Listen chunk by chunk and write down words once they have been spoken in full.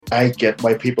I get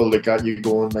why people look at you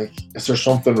going like, is there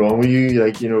something wrong with you?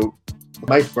 Like,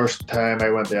 my first time I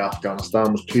went to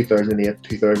Afghanistan was 2008,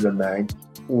 2009.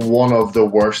 One of the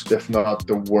worst, if not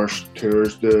the worst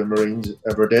tours the Marines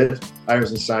ever did. I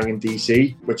was in Sangin,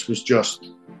 DC, which was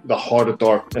just the heart of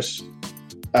darkness.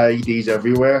 IEDs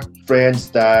everywhere. Friends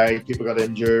died, people got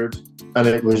injured, and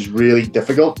it was really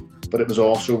difficult, but it was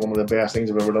also one of the best things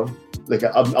I've ever done. Like,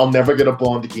 I'll never get a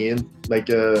bond again like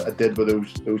I did with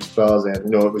those fellas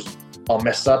then. I'll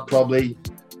miss that probably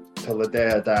till the day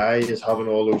I die, is having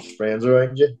all those friends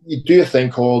around you. You do a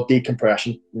thing called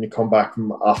decompression when you come back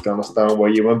from Afghanistan, where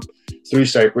you went through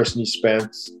Cyprus and you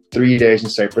spent 3 days in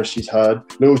Cyprus. You had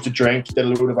loads to drink, did a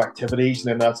load of activities,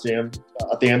 and then that's the end.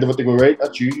 At the end of it, they go, right,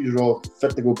 that's you. You're all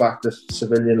fit to go back to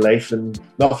civilian life, and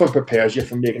nothing prepares you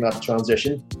for making that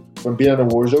transition from being in a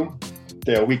war zone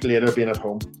to a week later being at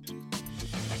home.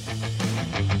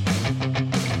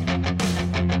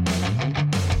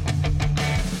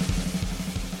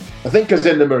 I think because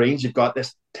in the Marines, you've got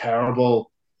this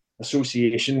terrible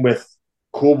association with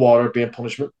cold water being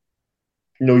punishment.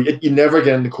 You never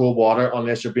get into cold water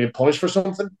unless you're being punished for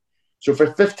something. So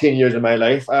for 15 years of my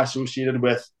life, I associated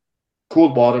with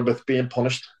cold water with being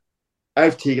punished.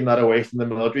 I've taken that away from the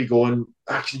military, going,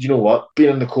 actually, do you know what?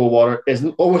 Being in the cold water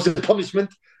isn't always a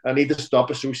punishment. I need to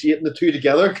stop associating the two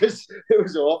together because it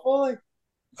was awful. Like,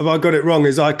 Have I got it wrong?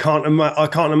 Is I can't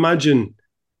imagine.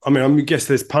 I mean, I guess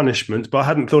there's punishment, but I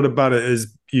hadn't thought about it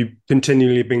as you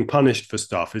continually being punished for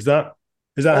stuff. Is that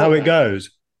how it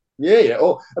goes? Yeah.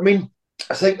 Oh, I mean,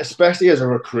 I think especially as a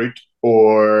recruit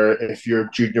or if you're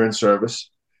junior in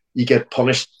service, you get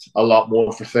punished a lot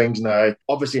more for things now.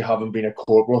 Obviously, having been a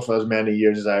corporal for as many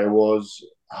years as I was,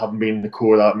 having been in the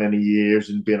Corps that many years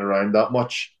and been around that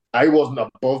much, I wasn't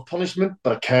above punishment,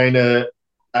 but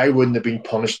I wouldn't have been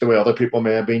punished the way other people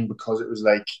may have been, because it was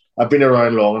like, I've been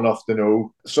around long enough to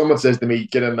know. Someone says to me,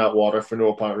 get in that water for no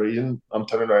apparent reason, I'm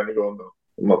turning around and going, no,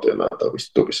 I'm not doing that. Don't be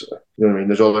silly. You know what I mean?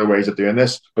 There's other ways of doing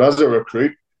this. But as a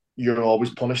recruit, you're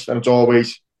always punished, and it's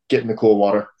always get in the cold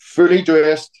water. Fully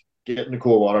dressed, get in the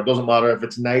cold water. It doesn't matter if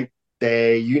it's night,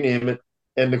 day, you name it,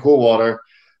 in the cold water.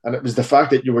 And it was the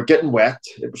fact that you were getting wet,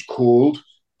 it was cold,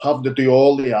 having to do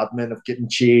all the admin of getting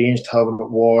changed, having it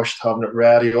washed, having it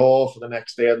ready, all for the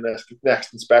next day and the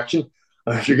next inspection.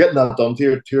 And if you're getting that done to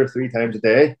you 2 or 3 times a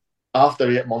day, after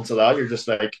 8 months of that, you're just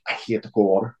like, I hate the cold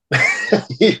water. I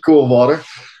hate cold water.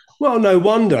 Well, no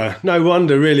wonder,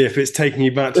 really, if it's taking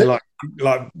you back to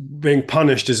like being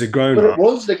punished as a grown But up. it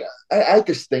was like, I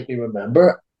distinctly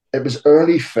remember it was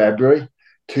early February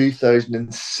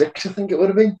 2006, I think it would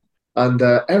have been. And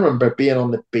I remember being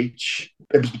on the beach.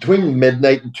 It was between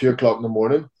midnight and 2 o'clock in the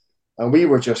morning. And we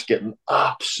were just getting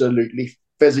absolutely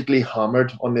physically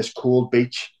hammered on this cold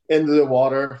beach, into the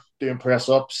water, doing press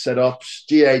ups, sit ups,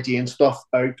 GIG and stuff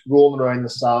out, rolling around the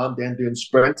sand, then doing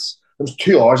sprints. There was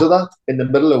 2 hours of that in the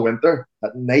middle of winter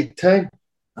at night time.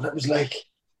 And it was like, it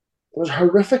was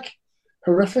horrific.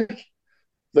 Horrific.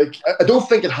 Like, I don't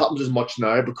think it happens as much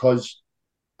now, because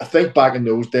I think back in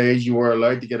those days, you were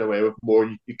allowed to get away with more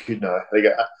you could now. Like,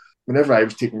 whenever I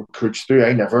was taking recruits through,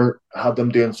 I never had them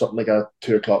doing something like at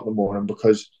 2 o'clock in the morning,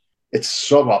 because it's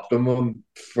suboptimum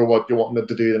for what you're wanting them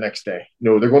to do the next day.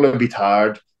 They're going to be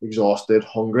tired, exhausted,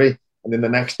 hungry. And then the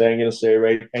next day, I'm going to say,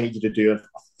 right, I need you to do a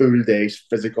full day's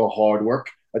physical hard work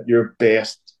at your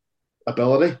best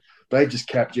ability. But I just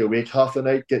kept you awake half the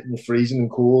night, getting you freezing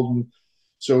and cold. And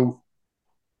so,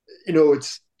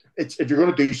 it's if you're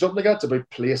going to do something like that, it's about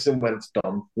placing when it's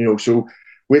done. So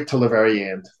wait till the very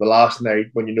end, the last night,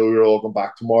 when you're all going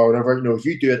back tomorrow, whatever. If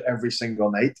you do it every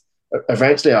single night,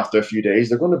 eventually after a few days,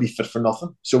 they're going to be fit for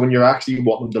nothing. So when you're actually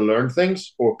wanting them to learn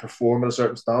things or perform at a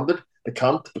certain standard, they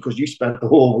can't, because you spent the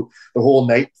whole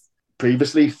night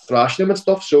previously thrashing them and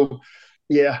stuff. So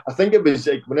yeah, I think it was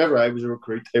like, whenever I was a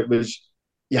recruit, it was,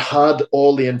 you had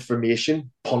all the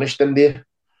information punished in there,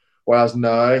 whereas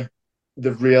now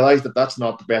they've realised that that's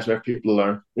not the best way for people to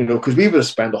learn. Because we would have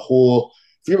spent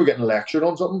if you were getting lectured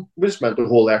on something, we would have spent the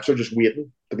whole lecture just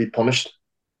waiting to be punished.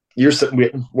 You're sitting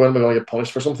waiting, when am I going to get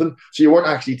punished for something? So you weren't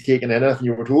actually taking anything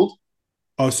you were told.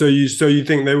 Oh, so you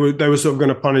think they were sort of going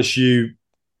to punish you?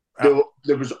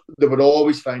 They would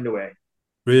always find a way.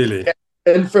 Really?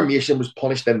 Information was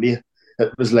punished in there.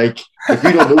 It was like, if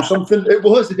you don't know something,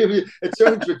 it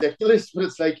sounds ridiculous, but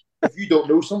it's like, if you don't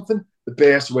know something, the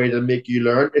best way to make you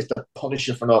learn is to punish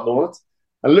you for not knowing it.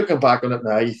 And looking back on it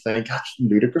now, you think that's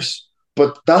ludicrous,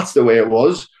 but that's the way it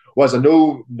was. Whereas I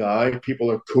know now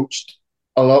people are coached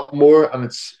a lot more,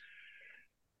 and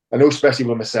I know, especially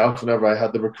with myself, whenever I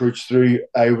had the recruits through,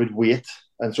 I would wait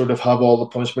and sort of have all the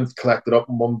punishments collected up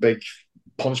in one big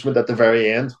punishment at the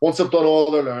very end. Once I've done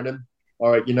all their learning,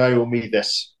 all right, you now owe me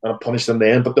this, and I punish them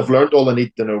then. But they've learned all they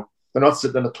need to know. They're not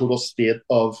sitting in a total state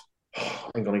of, oh,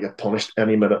 I'm going to get punished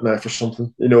any minute now for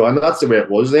something, and that's the way it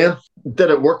was then. Did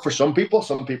it work for some people?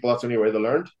 Some people, that's the only way they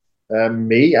learned.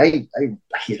 Me, I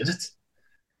hated it.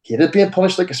 Hated being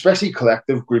punished, like especially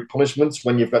collective group punishments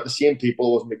when you've got the same people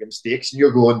always making mistakes and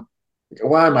you're going,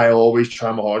 why am I always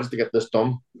trying my hardest to get this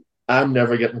done? I'm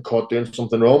never getting caught doing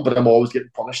something wrong, but I'm always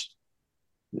getting punished.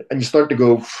 And you start to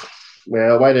go,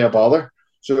 well, why do I bother?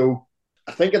 So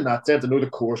I think in that sense, I know the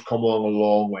course come along a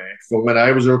long way. From when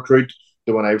I was a recruit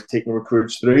to when I was taking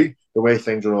recruits through, the way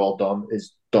things are all done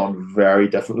is done very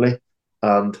differently.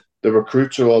 And the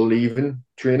recruits are all leaving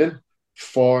training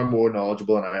far more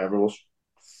knowledgeable than I ever was.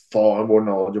 Far more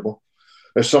knowledgeable.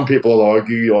 There's some people will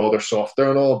argue, oh, they're softer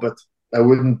and all, but I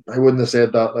wouldn't have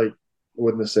said that. Like, I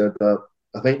wouldn't have said that.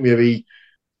 I think maybe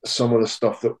some of the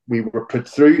stuff that we were put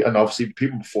through, and obviously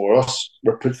people before us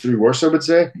were put through worse, I would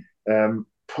say,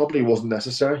 probably wasn't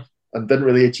necessary and didn't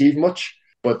really achieve much.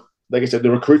 But like I said,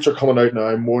 the recruits are coming out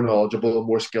now more knowledgeable and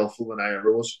more skillful than I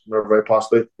ever was, whenever I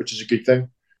passed out, which is a good thing.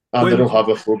 And they don't have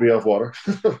a phobia of water.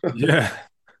 Yeah,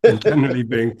 and generally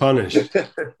being punished.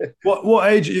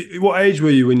 What age were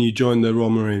you when you joined the Royal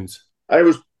Marines? I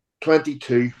was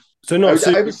 22. So I not was,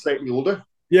 super. I was slightly older.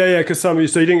 Yeah, because some of you.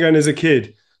 So you didn't go in as a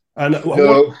kid. And what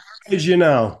No, age are you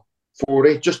now?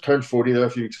 40. Just turned 40 there a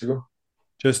few weeks ago.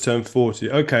 Just turned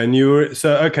 40. Okay, and you were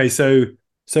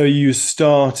so you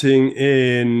starting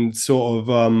in sort of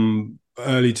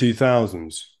early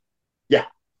 2000s. Yeah,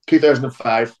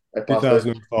 2005. I passed out.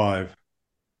 2005.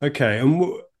 Okay,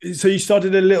 and so you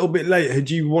started a little bit late. Had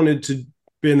you wanted to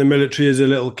be in the military as a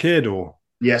little kid, or?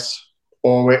 Yes.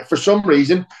 Or wait, for some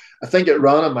reason, I think it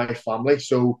ran in my family.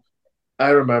 So I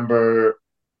remember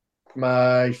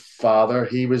my father,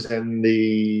 he was in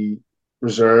the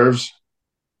reserves,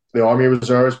 the Army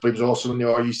Reserves, but he was also in the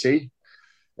RUC.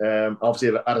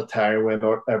 Obviously, at a time when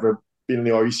ever being in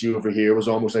the RUC over here was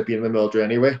almost like being in the military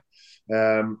anyway.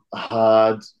 I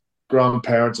had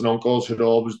grandparents and uncles who'd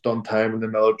always done time in the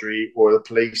military or the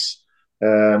police.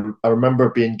 I remember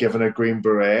being given a green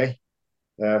beret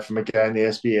from a guy in the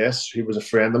SBS who was a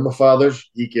friend of my father's.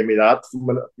 He gave me that.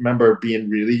 I remember being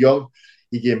really young.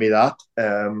 He gave me that.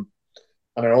 And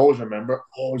I always remember,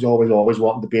 always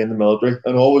wanting to be in the military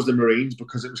and always the Marines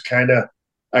because it was kind of,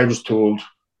 I was told,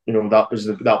 that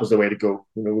was the way to go.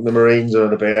 The Marines are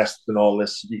the best and all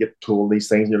this. You get told these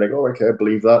things and you're like, oh, okay, I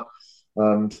believe that.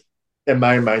 And in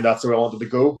my mind, that's where I wanted to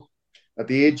go. At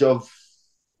the age of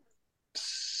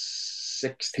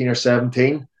 16 or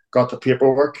 17, got the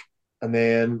paperwork, and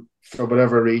then for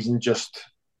whatever reason, just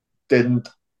didn't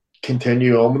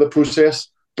continue on with the process.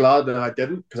 Glad that I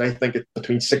didn't, because I think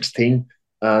between 16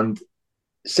 and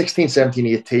 16, 17,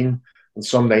 18, and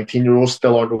some 19-year-olds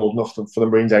still aren't old enough for the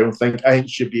Marines. I don't think. I think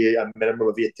it should be a minimum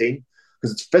of 18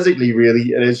 because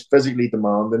it is physically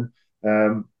demanding.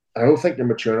 I don't think they're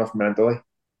mature enough mentally.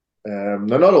 They're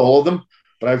not all of them,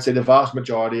 but I would say the vast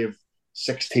majority of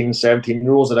 16,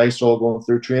 17-year-olds that I saw going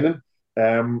through training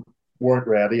weren't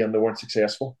ready and they weren't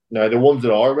successful. Now, the ones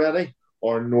that are ready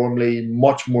are normally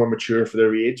much more mature for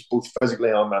their age, both physically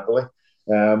and mentally.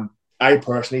 I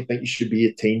personally think you should be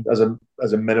 18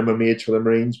 as a minimum age for the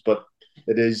Marines, but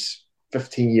it is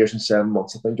 15 years and 7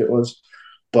 months, I think it was.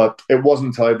 But it wasn't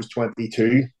until I was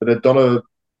 22 that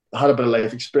had a bit of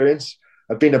life experience.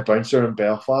 I'd been a bouncer in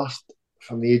Belfast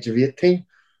from the age of 18.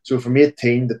 So from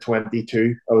 18 to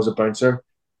 22, I was a bouncer,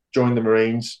 joined the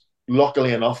Marines.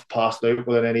 Luckily enough, passed out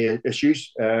without any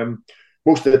issues.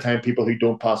 Most of the time, people who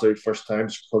don't pass out first time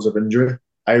is because of injury.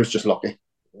 I was just lucky.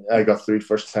 I got through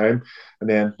first time, and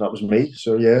then that was me.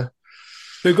 So yeah.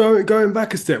 So going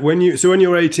back a step, when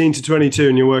you're 18 to 22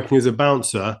 and you're working as a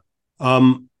bouncer,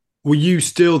 were you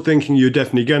still thinking you're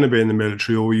definitely going to be in the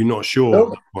military, or were you not sure No, at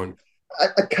that point?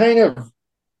 I kind of,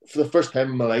 for the first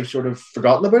time in my life, sort of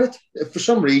forgotten about it. For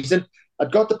some reason,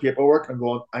 I'd got the paperwork and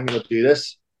going, I'm going to do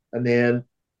this, and then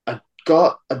I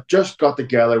just got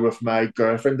together with my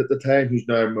girlfriend at the time, who's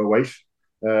now my wife,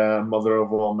 mother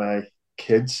of all my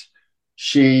kids.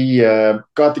 She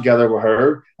got together with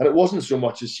her, and it wasn't so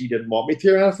much as she didn't want me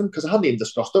to or anything, because I hadn't even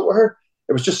discussed it with her.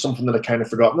 It was just something that I kind of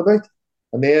forgotten about.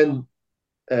 And then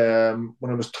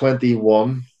when I was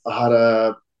 21,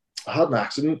 I had an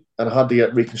accident and I had to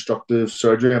get reconstructive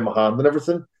surgery on my hand and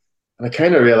everything. And I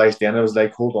kind of realized then, I was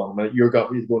like, hold on a minute, you're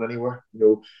not really going anywhere.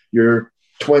 You're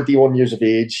 21 years of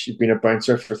age, you've been a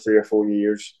bouncer for 3 or 4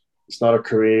 years. It's not a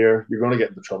career. You're going to get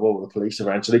into trouble with the police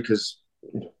eventually because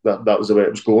that was the way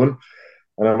it was going.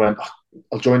 And I went,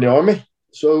 I'll join the army.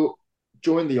 So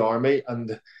joined the army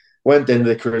and went into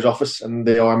the careers office, and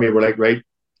the army were like, right,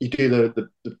 you do the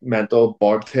mental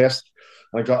BARB test.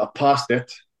 and I passed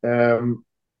it,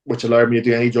 which allowed me to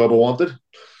do any job I wanted.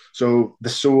 So the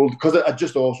sold because I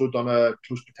just also done a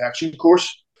close protection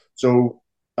course. So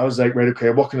I was like, right, okay,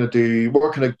 what can I do?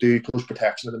 What can I do close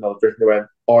protection in the military? They went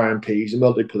RMPs, the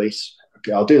military police.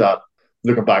 Okay, I'll do that.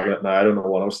 Looking back at it now, I don't know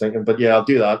what I was thinking, but yeah, I'll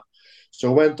do that. So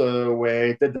I went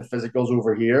away, did the physicals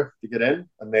over here to get in,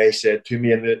 and they said to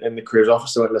me in the careers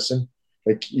office, they went, listen,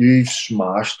 like you've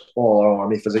smashed all our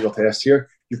army physical tests here.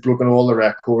 You've broken all the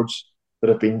records that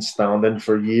have been standing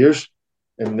for years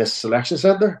in this selection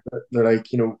centre. They're like,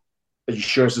 are you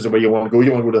sure this is the way you want to go?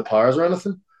 You want to go to the powers or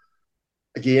anything?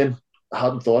 Again, I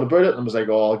hadn't thought about it and was like,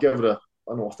 oh, I'll give it I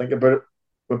don't know, think about it.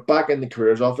 Went back in the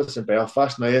careers office in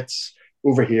Belfast. Now it's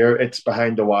over here, it's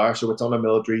behind the wire, so it's on a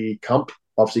military camp,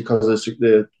 obviously because of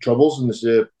the troubles and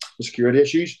the security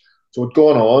issues. So it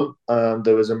gone on, and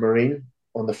there was a Marine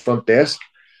on the front desk,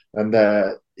 and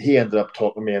he ended up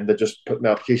talking me into just putting the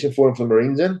application form for the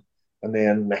Marines in. And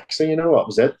then next thing you know, that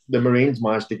was it. The Marines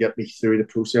managed to get me through the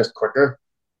process quicker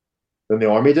than the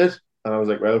Army did. And I was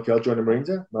like, well, okay, I'll join the Marines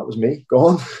there. That was me,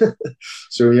 gone.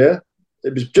 So yeah,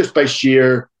 it was just by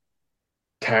sheer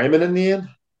timing in the end.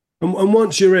 And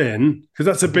once you're in, because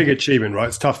that's a big achievement, right?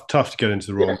 It's tough to get into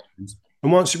the Royal Marines.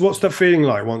 And what's that feeling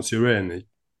like once you're in?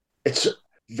 It's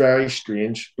very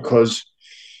strange because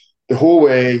the whole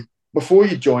way, before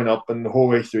you join up and the whole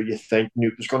way through, you think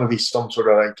there's going to be some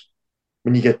sort of like,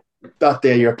 when you get that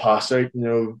day you're passed out,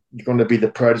 you're going to be the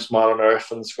proudest man on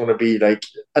earth, and it's going to be like,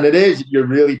 and it is, you're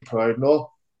really proud and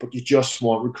all, but you just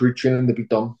want recruit training to be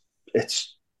done.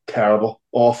 It's terrible,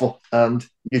 awful, and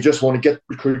you just want to get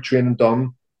recruit training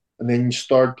done, and then you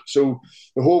start. So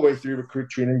the whole way through recruit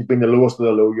training, you've been the lowest of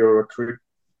the low, you're a recruit,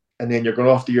 and then you're going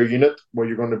off to your unit where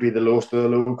you're going to be the lowest of the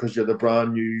low because you're the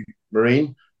brand new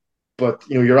Marine, but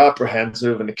you're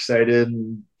apprehensive and excited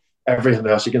and everything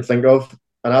else you can think of.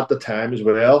 And at the time as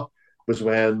well was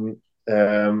when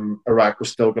Iraq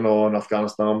was still going on,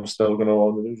 Afghanistan was still going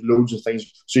on, there was loads of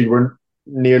things. So you were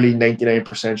nearly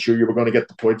 99% sure you were going to get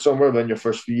deployed somewhere within your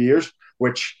first few years,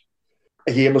 which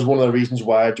again was one of the reasons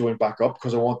why I joined back up,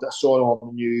 because I saw it on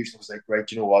the news and I was like,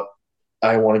 right, you know what?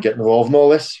 I want to get involved in all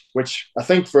this, which I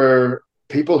think for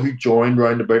people who joined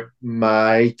around about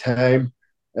my time,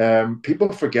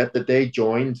 people forget that they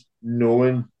joined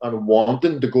knowing and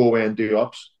wanting to go away and do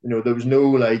ups. There was no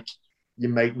like, you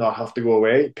might not have to go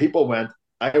away. People went,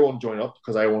 I want to join up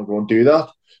because I want to go and do that.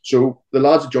 So the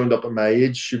lads that joined up at my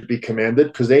age should be commended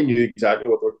because they knew exactly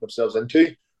what they were themselves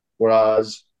into.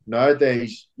 Whereas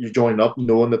nowadays, you join up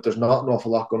knowing that there's not an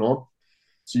awful lot going on.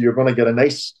 So you're going to get a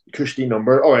nice cushy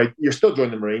number. All right, you're still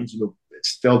joining the Marines. It's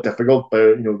still difficult, but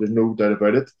there's no doubt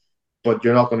about it. But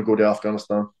you're not going to go to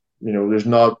Afghanistan. There's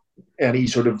not any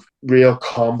sort of real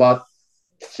combat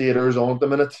theatres on at the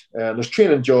minute. There's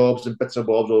training jobs and bits and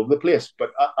bobs all over the place,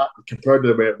 but compared to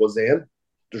the way it was then,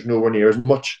 there's nowhere near as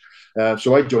much.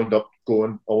 So I joined up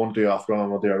going, I want to do Afghan, I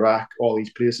want to do Iraq, all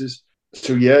these places.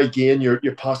 So yeah, again, you're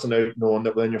passing out knowing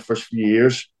that within your first few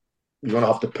years, you're going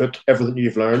to have to put everything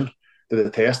you've learned to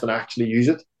the test and actually use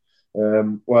it.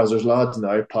 Whereas there's lads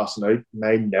now passing out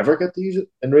may never get to use it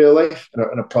in real life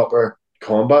in a proper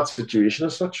combat situation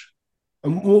as such.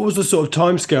 And what was the sort of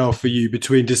timescale for you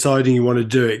between deciding you want to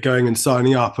do it, going and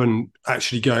signing up, and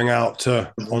actually going out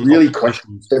to really quick?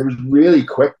 It was really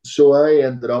quick. So I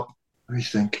ended up, I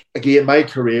think, again, my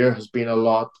career has been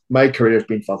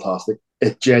fantastic.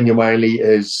 It genuinely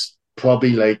is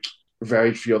probably like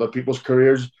very few other people's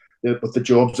careers with the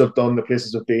jobs I've done, the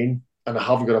places I've been, and I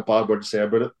haven't got a bad word to say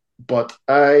about it. But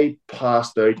I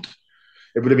passed out,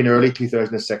 it would have been early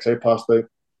 2006 I passed out,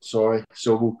 sorry.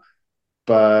 So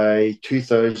by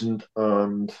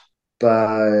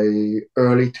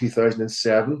early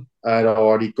 2007, I'd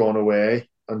already gone away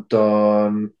and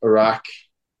done Iraq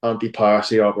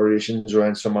anti-piracy operations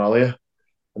around Somalia.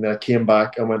 And then I came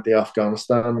back and went to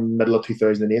Afghanistan in the middle of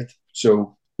 2008.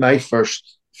 So my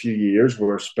first few years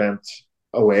were spent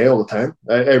away all the time.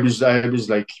 I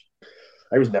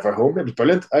was never home. It was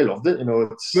brilliant. I loved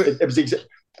it.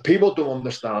 People don't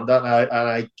understand that, and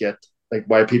I get like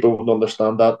why people wouldn't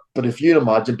understand that. But if you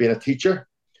imagine being a teacher,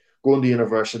 going to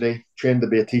university, trained to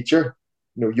be a teacher,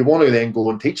 you want to then go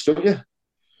and teach, don't you?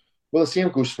 Well, the same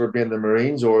goes for being the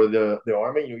Marines or the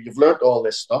Army. You've learned all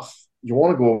this stuff. You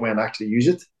want to go away and actually use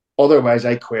it. Otherwise,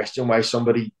 I question why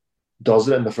somebody does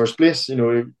it in the first place.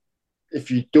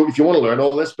 If you want to learn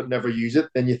all this but never use it,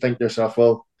 then you think to yourself,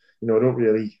 well, I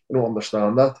don't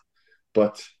understand that.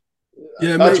 But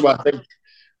yeah, that's what I think.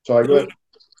 Sorry, go ahead.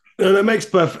 No, it makes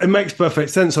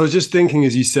perfect sense. I was just thinking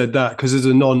as you said that, because as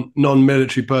a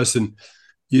non-military person,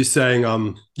 you're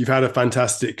saying you've had a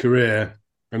fantastic career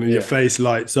and then your face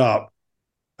lights up.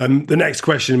 The next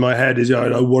question in my head is,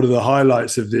 what are the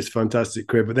highlights of this fantastic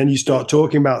career? But then you start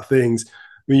talking about things. I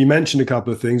mean, you mentioned a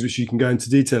couple of things which you can go into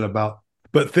detail about,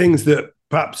 but things that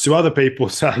perhaps to other people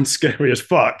sound scary as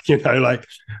fuck. Like,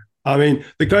 I mean,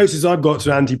 the closest I've got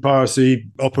to anti-piracy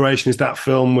operation is that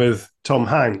film with Tom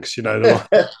Hanks.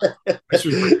 Which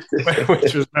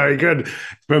was very good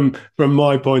from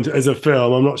my point as a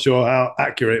film. I'm not sure how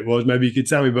accurate it was. Maybe you could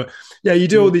tell me, but yeah, you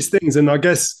do all these things, and I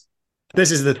guess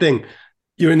this is the thing.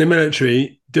 You're in the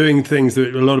military doing things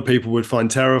that a lot of people would find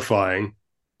terrifying,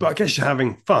 but I guess you're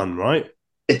having fun, right?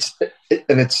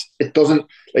 It doesn't,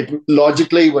 like,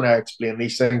 logically, when I explain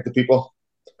these things to people,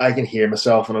 I can hear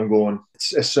myself and I'm going,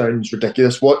 it sounds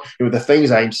ridiculous. What, the things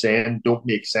I'm saying don't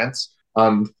make sense.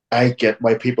 And I get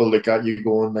why people look at you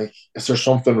going, like, is there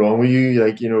something wrong with you?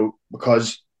 Like,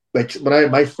 because, like,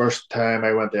 my first time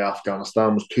I went to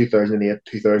Afghanistan was 2008,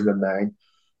 2009,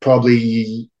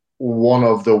 probably one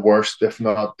of the worst, if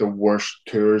not the worst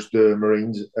tours the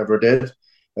Marines ever did.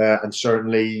 And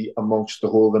certainly amongst the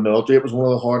whole of the military, it was one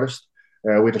of the hardest.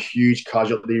 We had a huge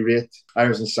casualty rate. I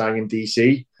was in Sangin,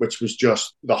 DC, which was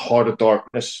just the heart of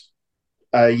darkness,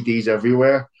 IEDs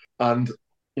everywhere. And,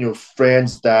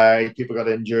 friends died, people got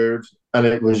injured, and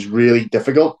it was really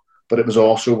difficult. But it was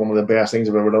also one of the best things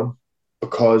I've ever done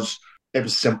because it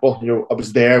was simple. I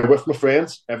was there with my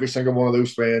friends. Every single one of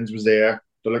those friends was there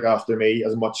to look after me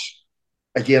as much.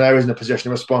 Again, I was in a position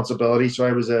of responsibility, so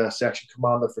I was a section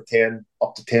commander for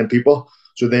up to 10 people.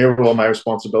 So they were all my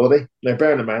responsibility. Now,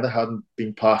 bearing in mind, I hadn't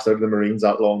been passed out of the Marines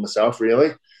that long myself,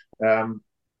 really.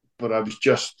 But I was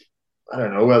just, I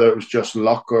don't know whether it was just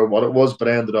luck or what it was, but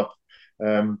I ended up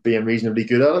being reasonably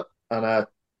good at it. And I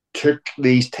took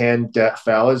these 10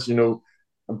 fellas, and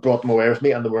brought them away with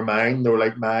me, and they were mine. They were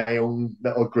like my own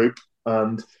little group.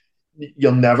 And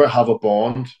you'll never have a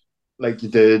bond like you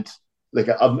did. Like,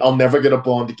 I'll never get a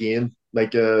bond again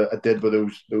like I did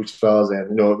with those fellas.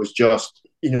 And it was just,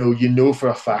 for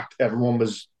a fact everyone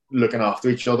was looking after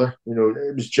each other.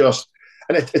 It was just,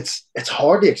 and it's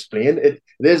hard to explain. It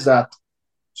is that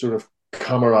sort of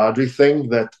camaraderie thing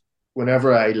that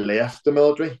whenever I left the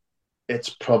military, it's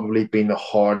probably been the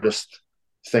hardest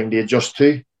thing to adjust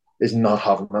to, is not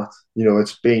having that.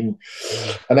 It's been,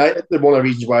 and one of the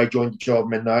reasons why I joined the job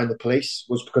I'm in now in the police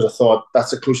was because I thought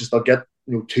that's the closest I'll get,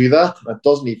 to that. It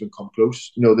doesn't even come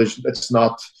close. It's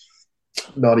not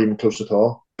even close at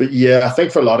all. But yeah, I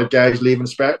think for a lot of guys leaving,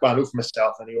 I know for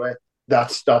myself anyway,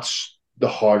 that's the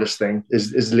hardest thing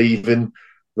is leaving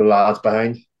the lads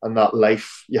behind and that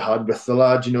life you had with the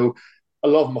lads. I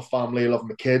love my family, I love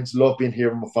my kids, love being here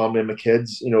with my family and my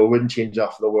kids. Wouldn't change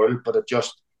that for the world, but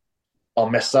I'll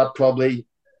miss that probably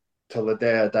till the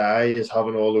day I die, is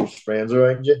having all those friends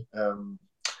around you. And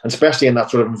especially in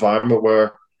that sort of environment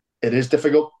where it is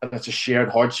difficult and it's a shared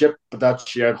hardship, but that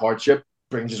shared hardship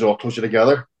brings us all closer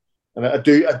together. And I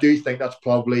do think that's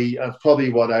probably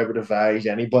what I would advise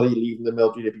anybody leaving the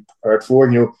military to be prepared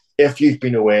for. If you've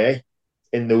been away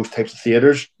in those types of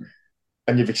theatres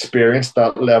and you've experienced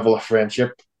that level of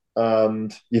friendship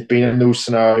and you've been in those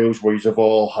scenarios where you've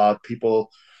all had people,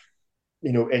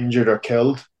 injured or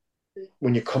killed,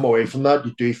 when you come away from that,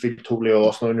 you do feel totally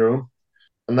lost on your own.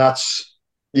 And that's,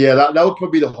 yeah, that would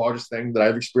probably be the hardest thing that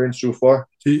I've experienced so far.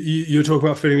 So you're talking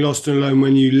about feeling lost and alone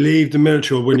when you leave the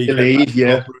military, or when you leave,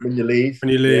 yeah, when you leave.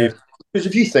 When you leave. Because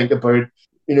if you think about,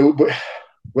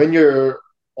 when you're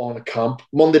on a camp,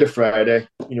 Monday to Friday,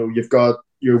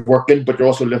 you're working, but you're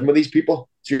also living with these people.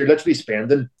 So you're literally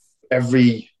spending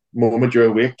every moment you're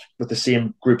awake with the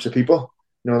same groups of people.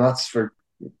 And that's for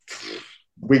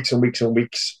weeks and weeks and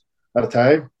weeks at a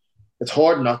time. It's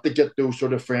hard not to get those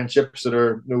sort of friendships that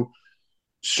are,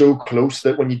 so close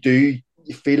that when you do,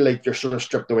 you feel like you're sort of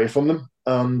stripped away from them.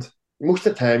 And most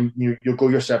of the time, you'll go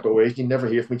your separate ways. You never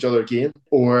hear from each other again.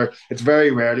 Or it's very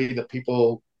rarely that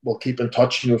people will keep in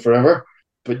touch, forever.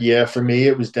 But yeah, for me,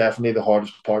 it was definitely the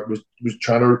hardest part. Was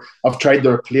I've tried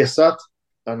to replace that,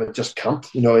 and it just can't.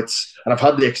 And I've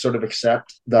had to sort of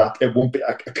accept that it won't be.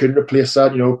 I couldn't replace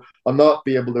that. I'll not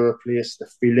be able to replace the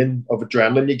feeling of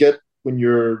adrenaline you get when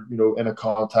you're, in a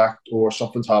contact or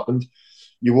something's happened.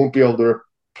 You won't be able to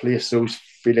replace those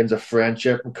feelings of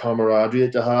friendship and camaraderie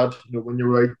that you had, when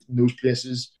you're out in those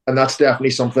places. And that's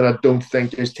definitely something I don't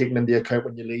think is taken into account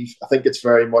when you leave. I think it's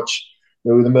very much,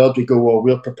 the military go, well,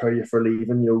 we'll prepare you for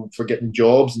leaving, for getting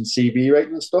jobs and CV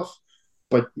writing and stuff.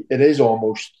 But it is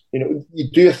almost, you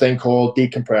do a thing called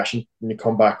decompression when you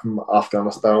come back from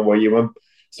Afghanistan, where you went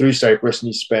through Cyprus and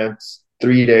you spent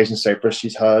 3 days in Cyprus.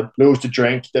 She's had loads to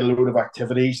drink, did a load of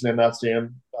activities, and then that's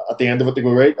at the end of it, they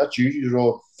go, right, that's you. You're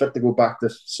all fit to go back to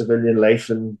civilian life.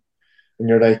 And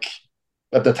you're like,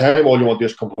 at the time, all you want to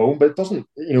do is come home. But it doesn't,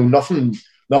 nothing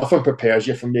nothing prepares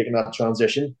you for making that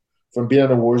transition from being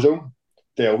in a war zone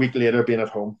to a week later being at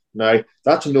home. Now,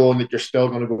 that's knowing that you're still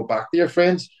going to go back to your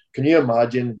friends. Can you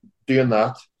imagine doing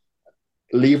that,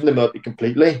 leaving them out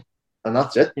completely, and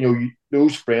that's it?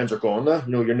 Those friends are gone now.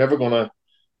 You're never going to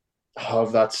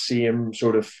have that same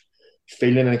sort of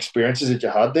feeling and experiences that you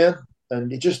had then.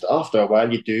 And you just, after a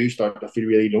while, you do start to feel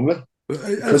really lonely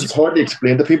because it's hard to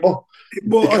explain to people.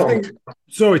 Well, I think.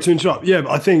 Sorry to interrupt. Yeah,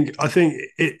 but I think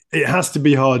it has to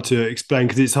be hard to explain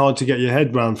because it's hard to get your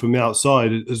head around from the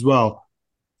outside as well.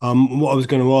 What I was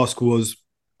going to ask was,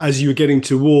 as you were getting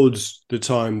towards the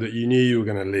time that you knew you were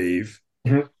going to leave,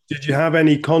 did you have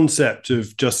any concept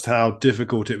of just how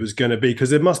difficult it was going to be? Because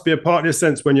there must be a part of your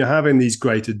sense when you're having these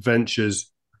great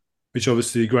adventures, which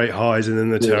obviously great highs and then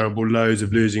the terrible lows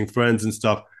of losing friends and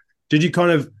stuff. Did you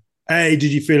kind of, did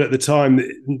you feel at the time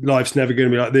that life's never going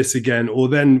to be like this again? Or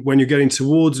then when you're getting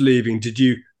towards leaving, did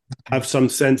you have some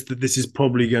sense that this is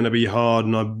probably going to be hard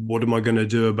and what am I going to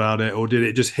do about it? Or did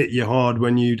it just hit you hard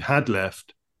when you had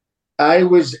left? I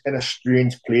was in a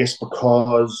strange place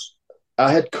because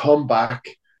I had come back.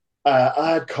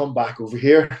 I had come back over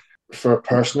here for a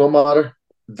personal matter.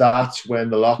 That's when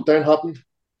the lockdown happened.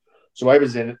 So I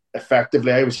was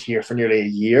I was here for nearly a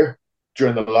year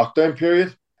during the lockdown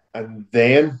period. And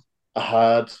then I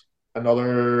had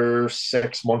another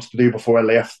 6 months to do before I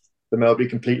left the military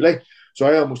completely. So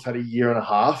I almost had a year and a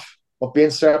half of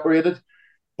being separated.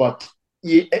 But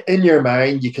in your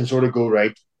mind, you can sort of go,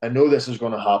 right, I know this is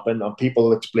going to happen, and people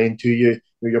will explain to you,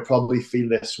 you'll probably feel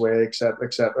this way, etc.,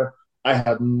 etc. I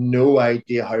had no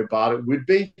idea how bad it would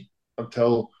be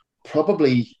until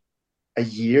probably a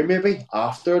year maybe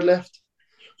after I left.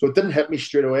 So it didn't hit me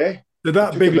straight away. So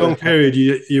that big long period,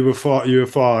 you were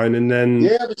fine, and then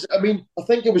I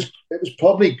think it was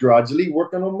probably gradually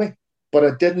working on me, but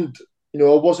I didn't. I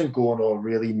wasn't going, oh,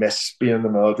 really miss being in the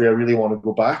military. I really want to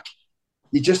go back.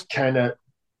 You just kind of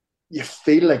you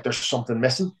feel like there's something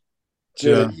missing.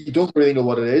 So you don't really know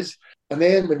what it is. And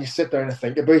then when you sit down and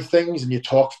think about things and you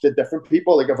talk to different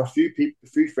people, like I have a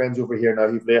few friends over here now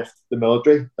who've left the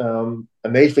military, and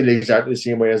they feel exactly the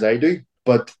same way as I do.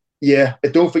 But yeah, I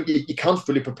don't think you can't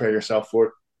fully prepare yourself for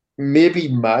it. Maybe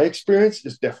my experience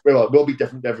is different. Well, it will be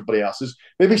different to everybody else's.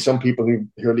 Maybe some people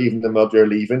who are leaving the military are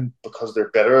leaving because they're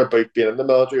bitter about being in the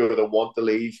military, or they want to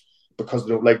leave because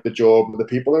they don't like the job or the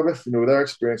people they're with. Their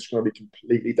experience is going to be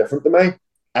completely different to mine.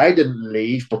 I didn't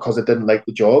leave because I didn't like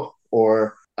the job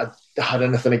or I had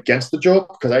anything against the job,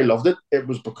 because I loved it. It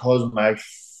was because my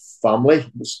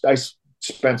family, I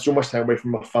spent so much time away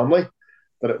from my family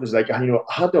that it was like, I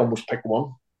had to almost pick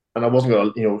one, and I wasn't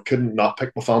going to, couldn't not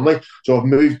pick my family. So I've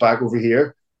moved back over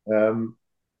here.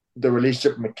 The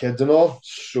relationship with my kids and all,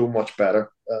 so much better.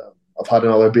 I've had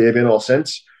another baby and all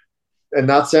since. In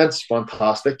that sense,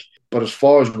 fantastic. But as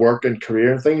far as work and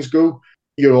career and things go,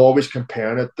 you're always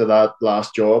comparing it to that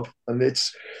last job, and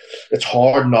it's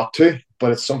hard not to,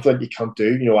 but it's something that you can't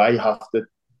do. I have to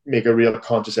make a real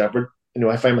conscious effort.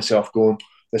 I find myself going,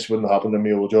 this wouldn't happen in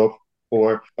my old job,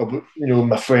 or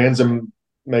my friends and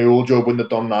my old job wouldn't have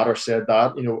done that or said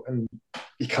that. And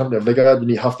you can't live like that, and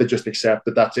you have to just accept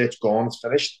that that's it, it's gone, it's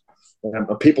finished. And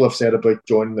people have said about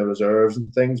joining the reserves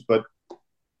and things, but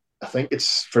I think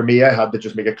it's, for me, I had to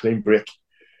just make a clean break.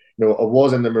 I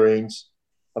was in the Marines.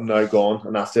 I'm now gone,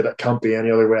 and that's it. It can't be any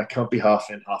other way. I can't be half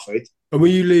in, half out. And were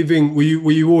you leaving? Were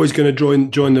you always going to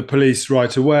join the police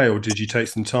right away, or did you take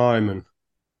some time? And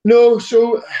no,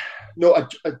 I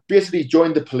basically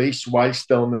joined the police while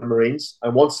still in the Marines.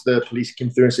 And once the police came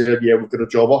through and said, "Yeah, we've got a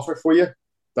job offer for you,"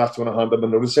 that's when I handed my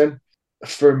notice in.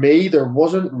 For me, there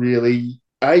wasn't really.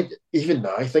 Even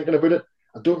now thinking about it,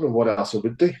 I don't know what else I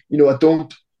would do. I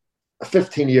don't.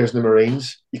 15 years in the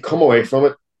Marines, you come away from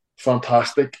it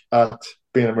fantastic at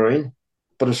being a Marine.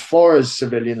 But as far as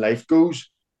civilian life goes,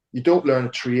 you don't learn a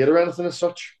trade or anything as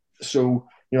such. So,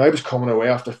 I was coming away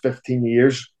after 15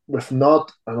 years with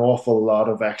not an awful lot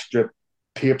of extra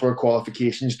paper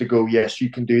qualifications to go, yes, you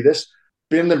can do this.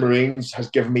 Being in the Marines has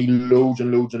given me loads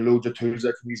and loads and loads of tools that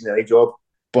I can use in any job,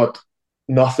 but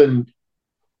nothing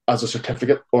as a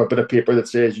certificate or a bit of paper that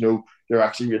says, you're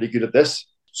actually really good at this.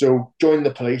 So joining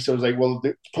the police, I was like, well,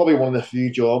 it's probably one of the few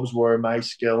jobs where my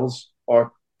skills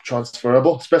are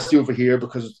transferable, especially over here,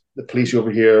 because the police over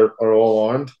here are all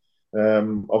armed.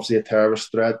 Obviously, a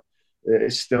terrorist threat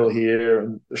is still here,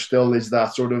 and there still is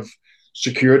that sort of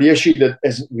security issue that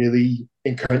isn't really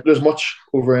encountered as much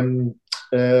over in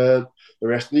the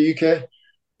rest of the UK.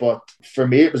 But for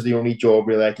me, it was the only job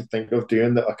really I could think of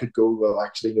doing that I could go, well,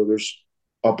 actually, there's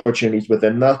opportunities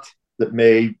within that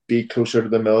may be closer to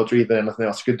the military than anything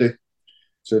else I could do.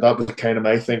 So that was kind of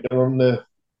my thinking on the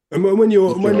And when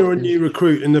you're a new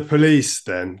recruit in the police,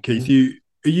 then Keith,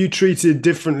 are you treated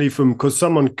differently from, because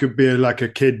someone could be like a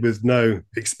kid with no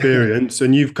experience,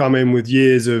 and you've come in with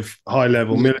years of high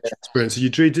level military experience? Are you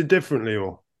treated differently,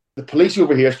 or The police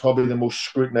over here is probably the most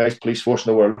scrutinised police force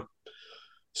in the world.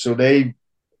 So they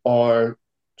are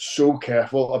so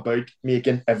careful about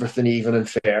making everything even and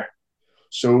fair.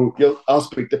 So I'll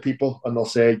speak to people and they'll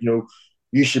say,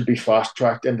 you should be fast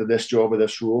tracked into this job or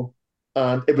this role.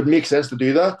 And it would make sense to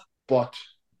do that, but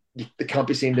they can't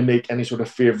be seen to make any sort of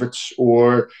favourites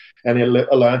or any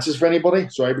allowances for anybody.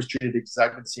 So I was treated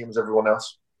exactly the same as everyone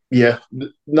else. Yeah,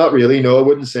 not really. No, I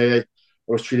wouldn't say I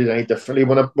was treated any differently.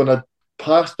 When I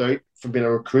passed out from being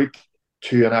a recruit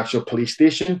to an actual police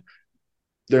station,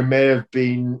 there may have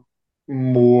been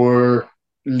more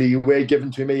leeway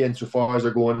given to me insofar as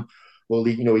they're going, well,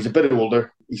 he's a bit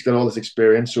older, he's got all this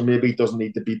experience, so maybe he doesn't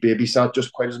need to be babysat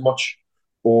just quite as much.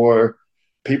 Or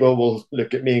people will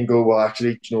look at me and go, well,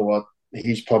 actually, you know what,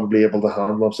 he's probably able to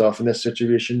handle himself in this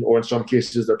situation. Or in some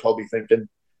cases, they're probably thinking,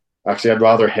 actually, I'd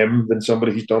rather him than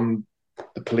somebody who's done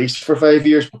the police for 5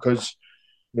 years, because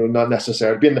not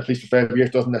necessarily being in the police for 5 years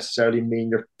doesn't necessarily mean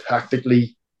you're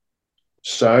tactically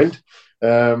sound.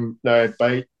 Now,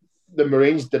 the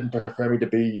Marines didn't prepare me to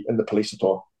be in the police at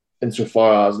all,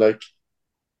 insofar as like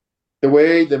the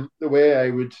way I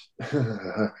would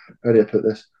how do I put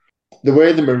this? The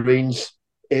way the Marines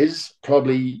is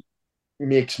probably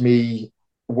makes me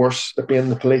worse at being in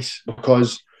the police,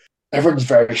 because everyone's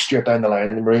very straight down the line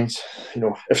in the Marines.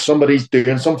 If somebody's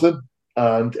doing something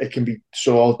and it can be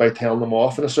solved by telling them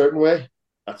off in a certain way,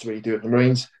 that's what you do at the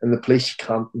Marines. In the police, you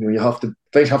can't.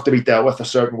 Things have to be dealt with a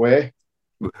certain way.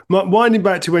 Winding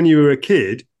back to when you were a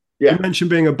kid, Yeah. You mentioned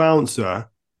being a bouncer.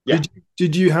 Yeah.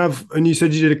 Did you have, and you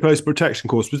said you did a close protection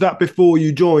course. Was that before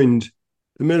you joined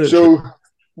the military? So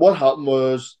what happened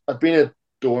was I'd been a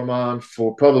doorman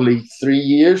for probably 3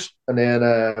 years, and then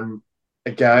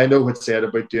a guy I know had said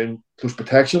about doing close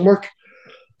protection work.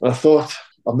 And I thought,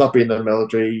 I'm not being in the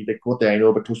military, like, what do I know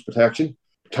about close protection?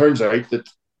 Turns out that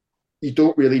you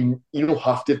don't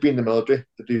have to be in the military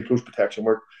to do close protection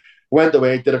work. Went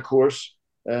away, did a course.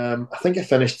 I think I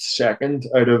finished second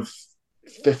out of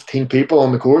 15 people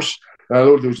on the course. And a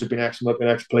lot of those have been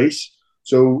ex-police.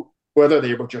 So whether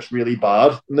they were just really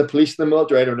bad in the police and the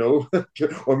military, I don't know.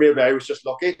 Or maybe I was just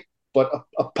lucky. But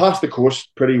I passed the course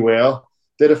pretty well,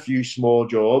 did a few small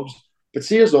jobs. But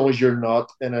see, as long as you're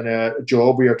not in a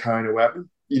job where you're carrying a weapon,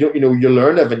 you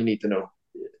learn everything you need to know.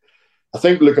 I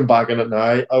think looking back on it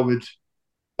now,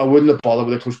 I wouldn't have bothered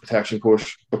with a close protection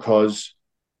course, because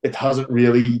it hasn't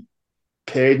really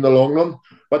paid in the long run.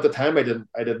 But at the time, I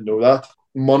didn't know that.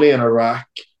 Money in Iraq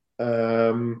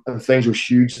and things were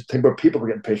huge. I think where people were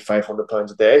getting paid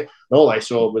 £500 a day, and all I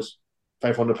saw was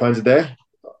 £500 a day.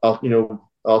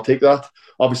 I'll take that.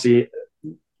 Obviously,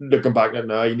 looking back at it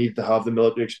now, you need to have the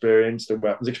military experience, the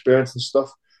weapons experience and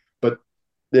stuff. But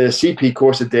the CP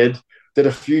course I did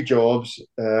a few jobs.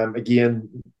 Again,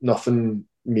 nothing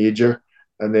major.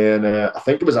 And then I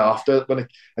think it was after when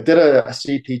I did a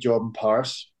CP job in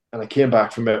Paris, and I came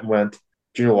back from it and went,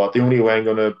 do you know what? The only way I'm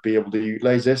going to be able to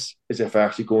utilise this is if I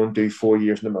actually go and do 4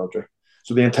 years in the military.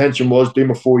 So the intention was do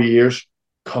my 4 years,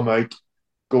 come out,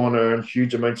 go and earn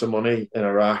huge amounts of money in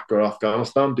Iraq or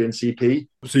Afghanistan doing CP.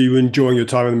 So you were enjoying your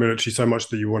time in the military so much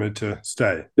that you wanted to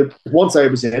stay? Once I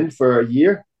was in for a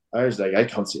year, I was like, I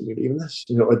can't see me leaving this.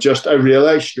 I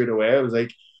realised straight away, I was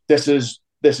like, this is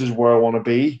where I want to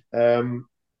be. And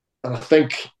I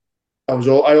think I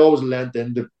always lent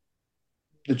into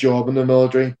the job in the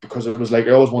military, because it was like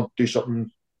I always want to do something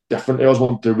different. I always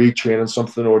want to retrain in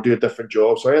something or do a different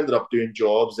job. So I ended up doing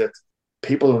jobs that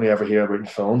people only ever hear about in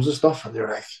films and stuff. And they're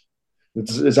like,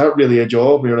 is that really a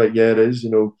job? And you're like, yeah, it is,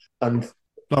 And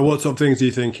like, what sort of things are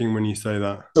you thinking when you say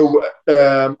that? So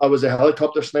I was a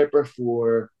helicopter sniper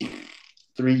for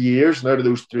 3 years. And out of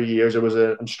those 3 years, I was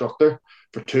an instructor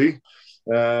for 2.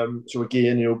 So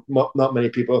again, not many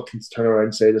people can turn around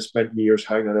and say they spent years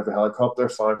hanging out of a helicopter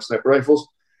firing sniper rifles.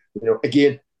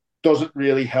 Again, doesn't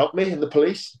really help me in the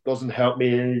police. Doesn't help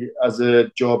me as a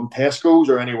job in Tesco's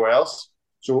or anywhere else.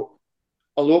 So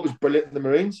although it was brilliant in the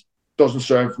Marines, doesn't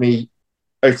serve me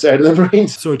outside of the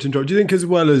Marines. Sorry to interrupt. Do you think, as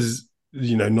well as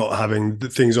not having the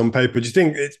things on paper, do you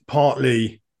think it's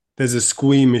partly there's a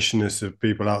squeamishness of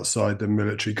people outside the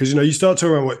military? Because you start to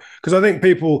around because I think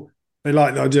people, they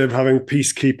like the idea of having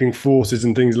peacekeeping forces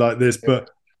and things like this. But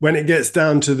when it gets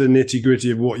down to the nitty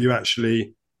gritty of what you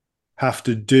actually have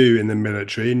to do in the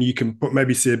military, and you can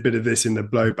maybe see a bit of this in the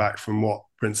blowback from what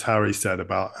Prince Harry said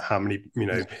about how many,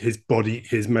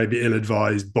 his maybe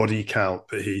ill-advised body count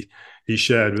that he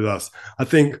shared with us. I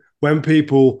think when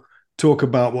people talk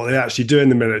about what they actually do in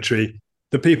the military,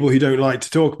 the people who don't like to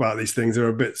talk about these things are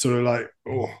a bit sort of like,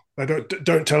 oh, I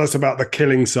don't tell us about the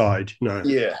killing side. No.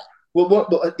 Yeah.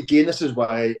 Well, again, this is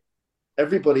why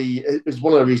everybody is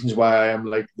one of the reasons why I am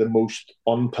like the most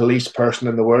unpoliced person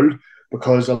in the world,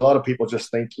 because a lot of people just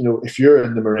think, if you're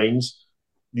in the Marines,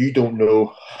 you don't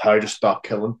know how to stop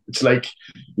killing. It's like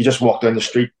you just walk down the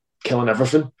street killing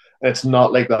everything. And it's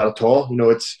not like that at all.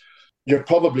 You're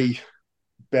probably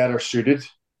better suited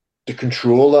to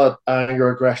control that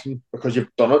anger aggression because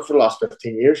you've done it for the last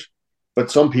 15 years. But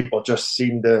some people just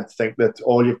seem to think that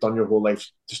all you've done your whole life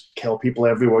is just kill people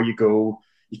everywhere you go.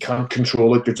 You can't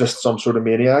control it. You're just some sort of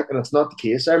maniac. And it's not the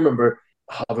case. I remember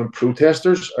having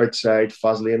protesters outside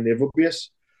Faslane Naval Base.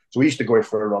 So we used to go out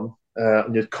for a run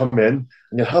and you'd come in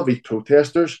and you'd have these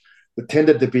protesters that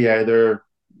tended to be either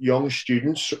young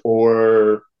students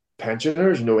or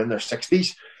pensioners, in their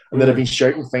 60s. And they'd have been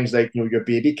shouting things like, you're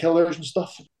baby killers and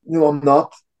stuff. I'm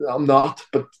not.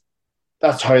 But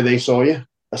that's how they saw you,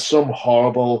 as some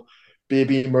horrible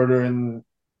baby murdering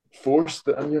force.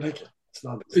 And you're like, it's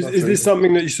not. Is this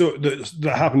something that you saw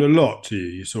that happened a lot to you?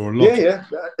 You saw a lot. Yeah,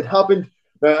 it happened.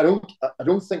 Now, I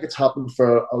don't think it's happened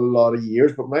for a lot of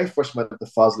years. But when I first went to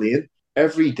Faslane,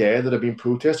 every day there had been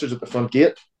protesters at the front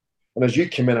gate, and as you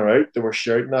came in or out, they were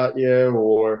shouting at you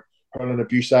or hurling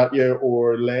abuse at you,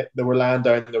 or they were laying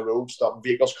down the road, stopping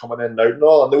vehicles coming in and out and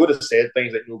all. And they would have said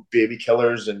things like, baby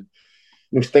killers and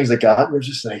things like that. And it was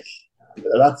just like,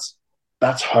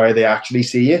 that's how they actually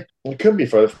see you. And it couldn't be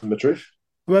further from the truth.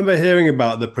 I remember hearing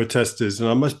about the protesters,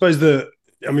 and I suppose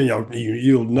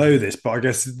you'll know this, but I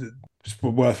guess it's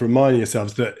worth reminding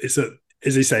yourselves that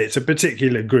as you say, it's a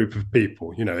particular group of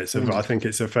people. I think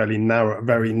it's a fairly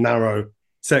very narrow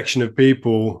section of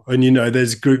people, and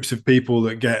there's groups of people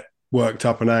that get worked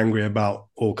up and angry about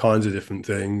all kinds of different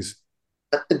things.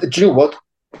 Do you know what?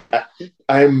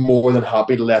 I'm more than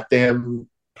happy to let them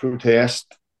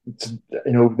protest.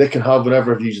 They can have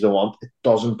whatever views they want. It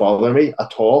doesn't bother me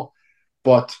at all.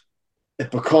 But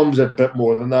it becomes a bit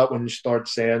more than that when you start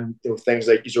saying things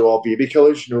like these are all baby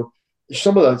killers.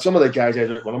 Some of the guys I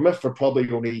was running with were probably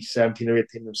only 17 or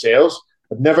 18 themselves.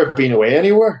 Have never been away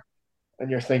anywhere, and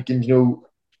you're thinking,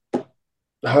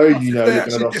 how are you now looking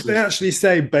at us? If they actually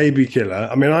say baby killer,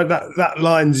 that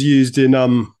line's used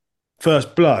in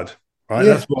First Blood, right?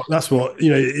 Yeah. That's what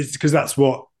it's because that's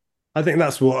what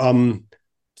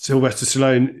Sylvester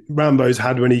Stallone, Rambo's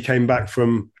had when he came back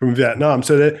from Vietnam.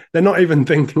 So they're not even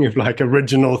thinking of like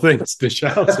original things to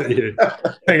shout at you.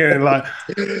 Thinking like,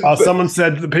 someone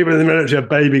said the people in the military are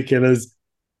baby killers.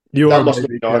 That must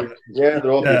be done. Yeah, they're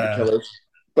all baby killers.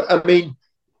 But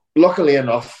luckily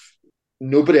enough,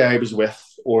 nobody I was with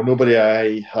or nobody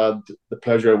I had the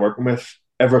pleasure of working with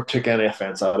ever took any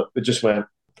offense at it. They just went,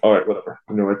 all right, whatever.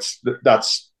 It's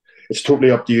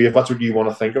totally up to you. If that's what you want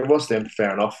to think of us, then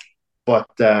fair enough. But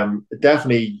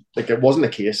definitely, it wasn't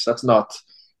the case. That's not.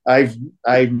 I've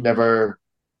never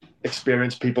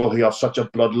experienced people who have such a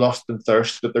bloodlust and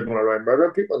thirst that they're going around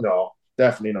murdering people. No,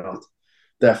 definitely not.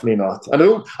 Definitely not. I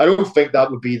don't think that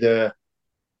would be the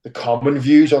common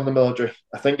views on the military.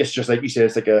 I think it's just like you said,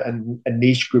 it's like a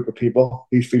niche group of people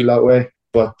who feel that way.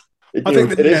 But I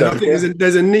think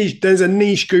there's a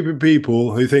niche group of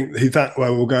people who think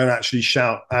we'll go and actually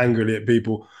shout angrily at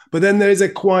people. But then there's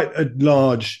quite a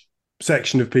large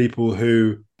section of people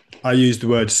who, I used the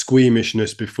word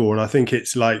squeamishness before, and I think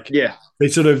it's like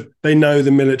they know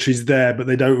the military's there, but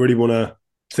they don't really want to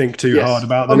think too hard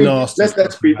about the nasty.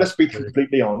 Let's be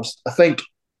completely honest. I think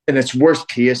in its worst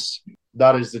case,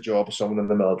 that is the job of someone in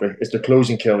the military, is to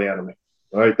close and kill the enemy.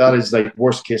 Right? That is like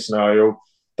worst case scenario.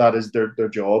 That is their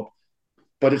job.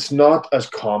 But it's not as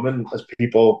common as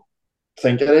people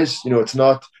think it is. It's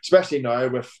not, especially now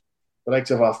with the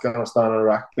likes of Afghanistan and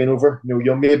Iraq being over.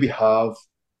 You'll maybe have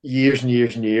years and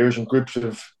years and years and groups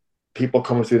of people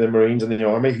coming through the Marines and the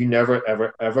Army who never,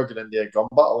 ever, ever get into a gun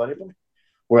battle anybody.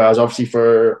 Whereas obviously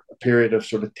for a period of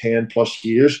sort of 10 plus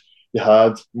years, you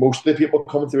had most of the people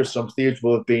coming through at some stage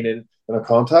will have been in a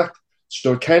contact.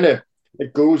 So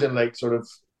it goes in like sort of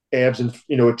ebbs and,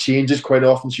 it changes quite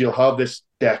often. So you'll have this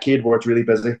decade where it's really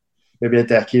busy, maybe a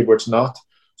decade where it's not.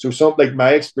 So something like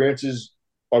my experiences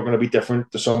are going to be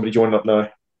different to somebody joining up now.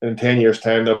 And in 10 years'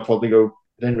 time, they'll probably go,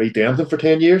 I didn't really do anything for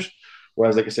 10 years.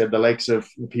 Whereas, like I said, the likes of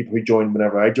the people who joined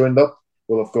whenever I joined up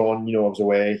will have gone, I was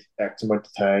away X amount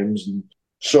of times and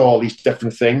saw all these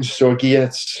different things. So again,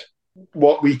 it's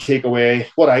what I take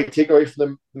away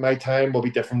from my time will be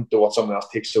different to what someone else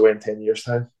takes away in 10 years'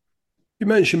 time. You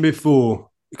mentioned before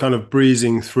kind of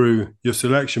breezing through your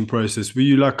selection process, were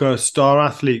you like a star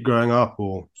athlete growing up,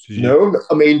 or did you? No,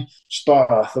 I mean,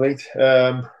 star athlete.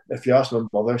 If you ask my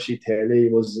mother, she'd tell you he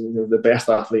was, the best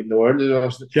athlete in the world.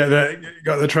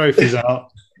 Got the trophies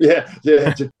out. Yeah,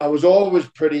 yeah. I was always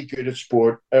pretty good at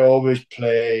sport. I always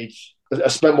played. I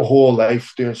spent my whole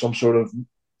life doing some sort of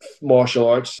martial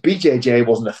arts. BJJ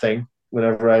wasn't a thing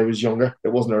whenever I was younger. It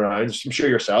wasn't around. I'm sure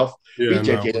yourself. Yeah,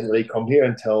 BJJ no. didn't really come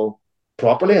here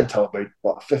properly until about,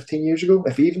 what, 15 years ago,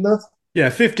 if even that. Yeah,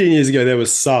 15 years ago there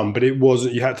was some, but it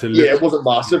wasn't. You had to Yeah, look. it wasn't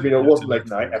massive. It You had to wasn't look like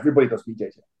now. for it. Everybody does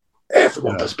BJJ.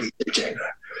 Everyone Yeah. does BJJ now.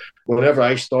 Whenever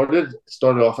I started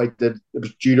off, it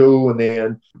was judo, and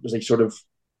then it was like sort of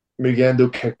Mugendo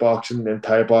kickboxing, then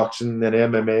Thai boxing, then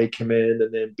MMA came in,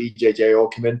 and then BJJ all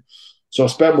came in. So I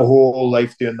spent my whole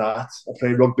life doing that. I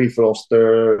played rugby for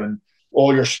Ulster and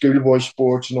all your schoolboy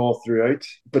sports and all throughout,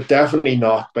 but definitely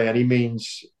not by any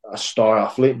means a star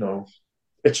athlete. No,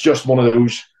 it's just one of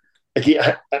those.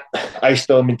 Again, I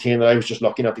still maintain that I was just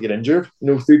lucky not to get injured,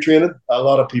 through training. A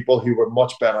lot of people who were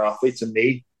much better athletes than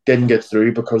me didn't get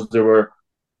through because they were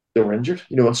injured,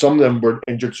 and some of them were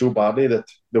injured so badly that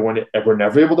they were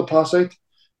never able to pass out.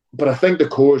 But I think the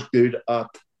core is good at.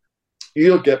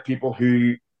 You'll get people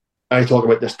who, I talk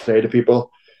about this today to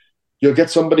people. You'll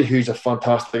get somebody who's a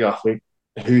fantastic athlete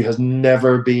who has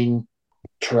never been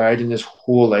tried in his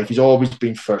whole life. He's always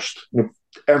been first.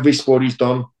 Every sport he's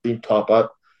done, been top at.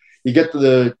 You get to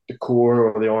the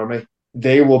Corps or the army,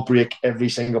 they will break every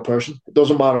single person. It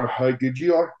doesn't matter how good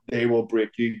you are, they will break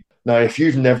you. Now, if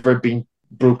you've never been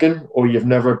broken or you've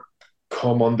never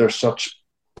come under such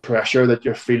pressure that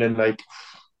you're feeling like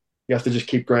you have to just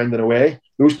keep grinding away,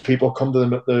 those people come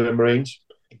to the Marines,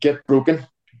 get broken,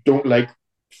 don't like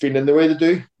feeling the way they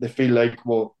do. They feel like,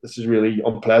 well, this is really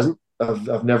unpleasant.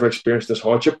 I've never experienced this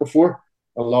hardship before.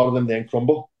 A lot of them then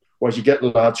crumble. Whereas you get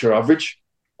lads who are average,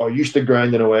 are used to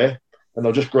grinding away, and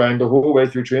they'll just grind the whole way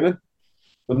through training.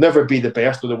 They'll never be the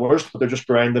best or the worst, but they're just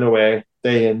grinding away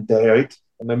day in, day out,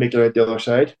 and they make it out the other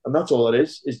side. And that's all it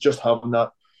is just having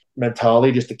that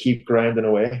mentality just to keep grinding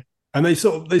away. And they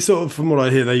sort of, from what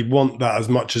I hear, they want that as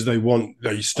much as they want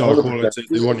star 100%. quality.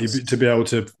 They want you to be able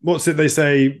to. What's it they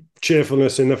say?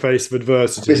 Cheerfulness in the face of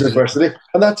adversity. Face adversity.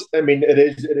 And that's, I mean, it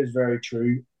is very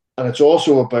true. And it's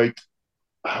also about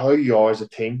how you are as a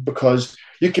team, because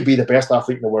you could be the best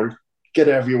athlete in the world, get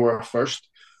everywhere first.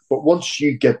 But once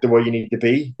you get to where you need to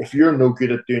be, if you're no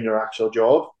good at doing your actual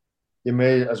job, you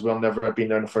may as well never have been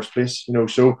there in the first place.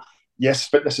 So yes,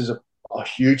 fitness is a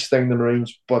huge thing in the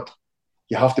Marines, but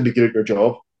you have to be good at your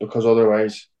job, because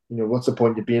otherwise, what's the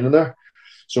point of being in there?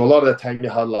 So a lot of the time you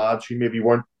had lads who maybe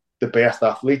weren't the best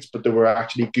athletes, but they were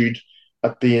actually good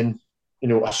at being,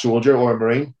 a soldier or a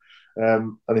Marine.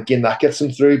 And again, that gets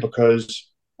them through, because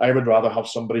I would rather have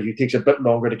somebody who takes a bit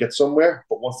longer to get somewhere,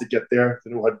 but once they get there,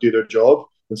 they know how to do their job,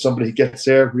 than somebody who gets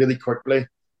there really quickly,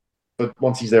 but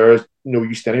once he's there, is no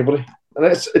use to anybody. And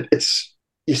it's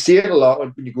you see it a lot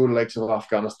when you go to the likes of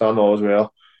Afghanistan all as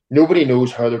well. Nobody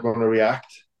knows how they're going to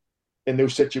react in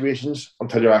those situations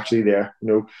until you're actually there.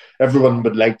 Everyone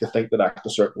would like to think they act a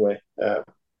certain way.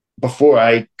 Before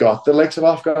I got the likes of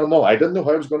Afghanistan, no, I didn't know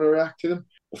how I was going to react to them.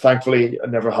 Thankfully, I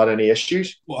never had any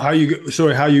issues. Well, how you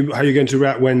going to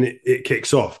react when it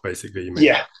kicks off? Basically, you mean?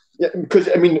 Yeah, because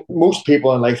I mean, most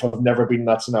people in life have never been in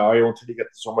that scenario until you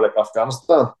get to somewhere like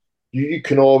Afghanistan. You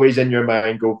can always in your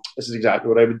mind go, this is exactly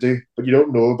what I would do, but you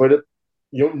don't know about it.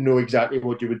 You don't know exactly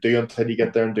what you would do until you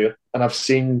get there and do it. And I've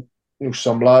seen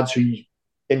some lads who,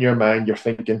 in your mind, you're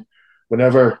thinking,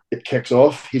 whenever it kicks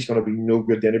off, he's going to be no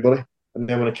good to anybody. And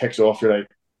then when it kicks off, you're like,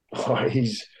 oh,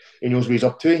 he knows what he's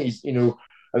up to.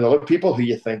 And other people who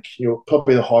you think,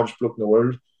 probably the hardest bloke in the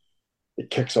world, it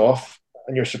kicks off,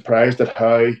 and you're surprised at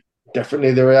how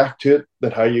differently they react to it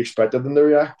than how you expected them to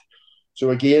react. So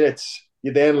again,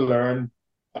 you then learn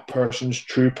a person's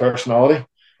true personality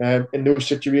in those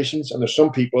situations. And there's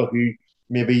some people who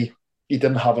maybe you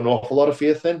didn't have an awful lot of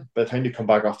faith in. By the time you come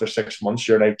back after 6 months,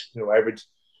 you're like,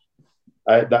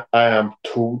 I am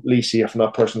totally safe in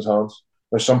that person's hands.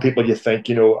 There's some people you think,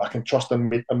 I can trust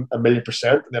them a million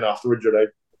percent, and then afterwards you're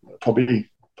like, probably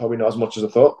not as much as I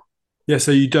thought. Yeah,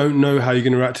 so you don't know how you're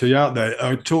going to react till you're out there.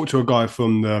 I talked to a guy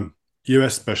from the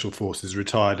US Special Forces,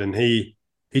 retired, and he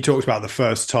talks about the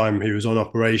first time he was on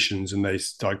operations and they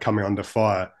started coming under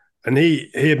fire. And he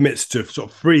admits to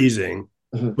sort of freezing,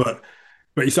 Mm-hmm. but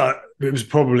he said it was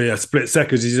probably a split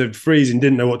second. He said freezing,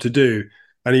 didn't know what to do.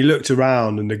 And he looked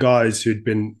around, and the guys who'd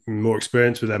been more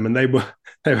experienced with them, and they were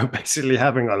basically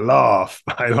having a laugh,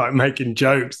 like making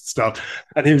jokes and stuff.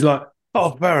 And he was like,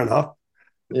 "Oh, fair enough.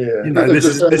 Yeah,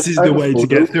 This is the way to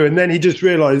get through." And then he just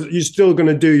realised you're still going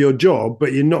to do your job,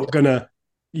 but you're not going to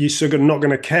you're sort of not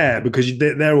going to care because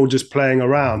they're all just playing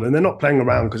around, and they're not playing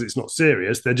around because it's not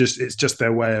serious. It's just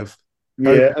their way of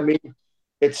Yeah, coping. I mean,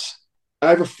 it's I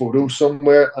have a photo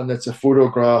somewhere, and it's a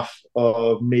photograph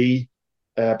of me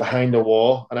behind the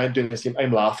wall, and I'm doing the same.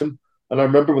 I'm laughing, and I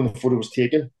remember when the photo was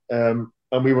taken, and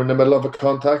we were in the middle of a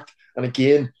contact, and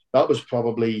again, that was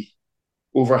probably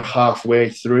over halfway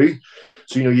through.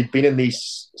 So you'd been in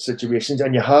these situations,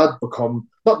 and you had become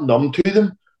not numb to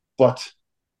them, but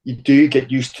you do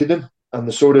get used to them, and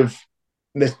the sort of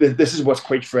this is what's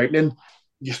quite frightening.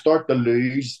 You start to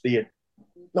lose the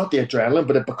not the adrenaline,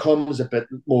 but it becomes a bit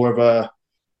more of a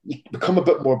you become a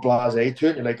bit more blasé to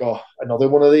it. You're like, oh, another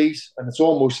one of these, and it's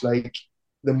almost like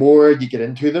the more you get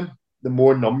into them, the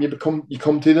more numb you become. You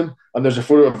come to them, and there's a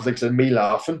photo of like me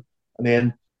laughing, and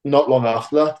then not long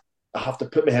after that, I have to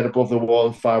put my head above the wall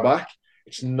and fire back.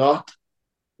 It's not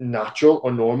natural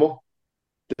or normal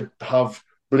to have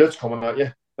bullets coming at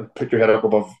you and put your head up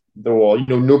above the wall.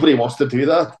 Nobody wants to do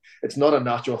that. It's not a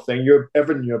natural thing.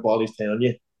 Everything in your body's telling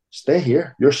you, stay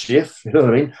here. You're safe. You know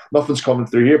what I mean? Nothing's coming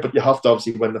through here, but you have to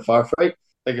obviously win the firefight.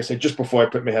 Like I said, just before I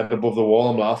put my head above the wall,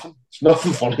 I'm laughing. It's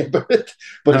nothing funny about it,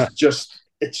 but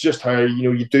it's just how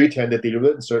you do tend to deal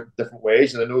with it in certain different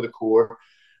ways. And I know the core,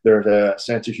 there's a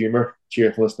sense of humor,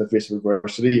 cheerfulness in the face of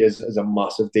adversity is a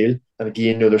massive deal. And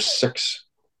again, there's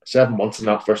 6-7 months in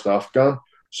that first Afghan.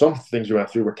 Some things we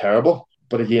went through were terrible,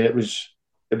 but again, it was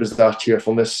that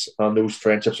cheerfulness and those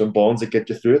friendships and bonds that get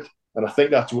you through it. And I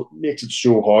think that's what makes it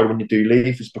so hard when you do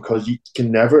leave, is because you can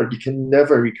never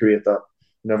recreate that,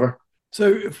 never. So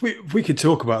if we could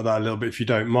talk about that a little bit, if you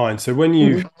don't mind. So when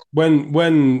you Mm-hmm.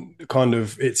 when kind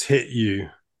of it's hit you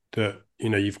that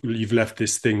you've left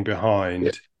this thing Yeah.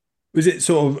 behind, was it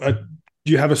sort of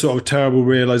do you have a sort of terrible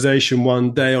realization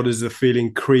one day, or does the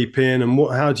feeling creep in? And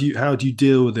how do you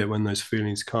deal with it when those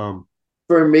feelings come?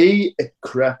 For me, it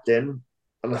crept in,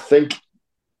 and I think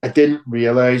I didn't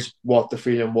realize what the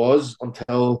feeling was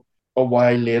until a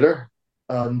while later.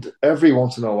 And every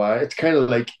once in a while, it's kind of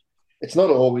like it's not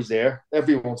always there.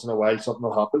 Every once in a while, something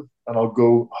will happen, and I'll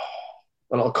go,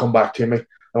 and it'll come back to me, and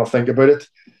I'll think about it.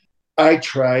 I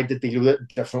tried to deal with it in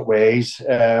different ways.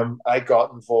 I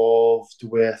got involved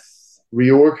with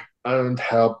reorg and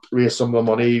helped raise some of the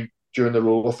money during the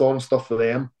rollathon stuff for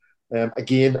them.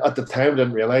 Again, at the time, I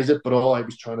didn't realize it, but all I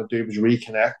was trying to do was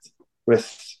reconnect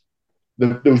with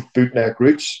those bootneck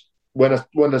roots. When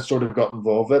I sort of got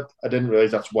involved with it, I didn't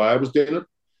realize that's why I was doing it.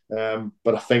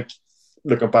 But I think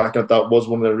looking back at that was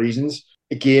one of the reasons.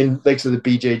 Again, thanks to the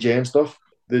BJJ and stuff,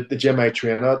 the gym I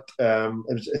train at,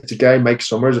 it's a guy, Mike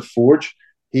Summers at Forge.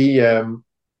 He and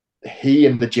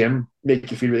the gym make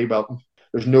you feel really welcome.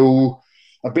 There's no,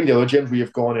 I've been to other gyms where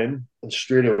you've gone in and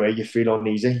straight away you feel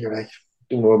uneasy. You're like,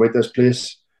 don't know about this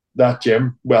place. That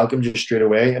gym welcomes you straight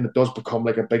away, and it does become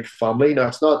like a big family. Now,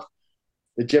 it's not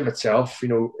the gym itself,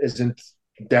 isn't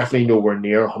definitely nowhere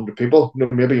near 100 people.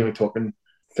 Maybe you're only talking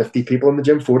 50 people in the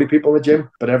gym, 40 people in the gym,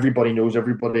 but everybody knows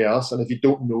everybody else. And if you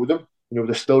don't know them,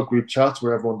 there's still group chats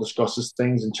where everyone discusses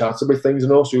things and chats about things.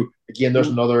 And also, again, there's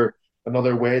another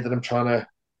way that I'm trying to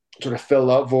sort of fill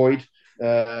that void.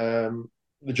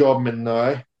 The job I'm in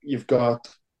now, you've got,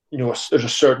 there's a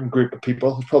certain group of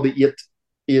people. There's probably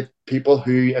eight people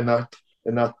who in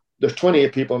that there's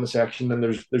 28 people in the section, and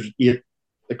there's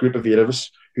a group of eight of us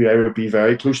who I would be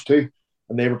very close to,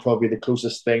 and they were probably the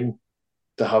closest thing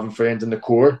to having friends in the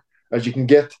core as you can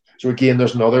get. So again,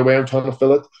 there's another way I'm trying to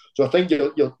fill it. So I think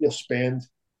you'll spend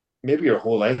maybe your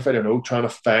whole life, I don't know, trying to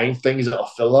find things that'll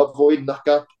fill that void and that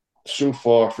gap. So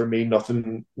far for me,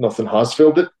 nothing has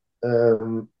filled it.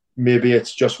 Maybe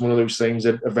it's just one of those things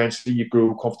that eventually you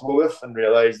grow comfortable with and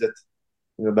realize that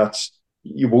that's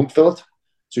you won't fill it.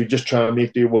 So you just try and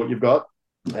make do what you've got.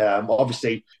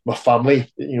 Obviously, my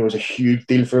family, was a huge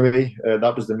deal for me.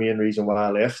 That was the main reason why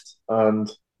I left, and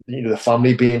the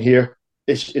family being here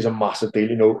is a massive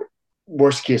deal.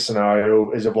 Worst case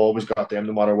scenario is I've always got them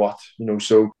no matter what.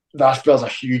 So that fills a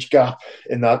huge gap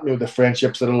in that. The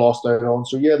friendships that I lost out on.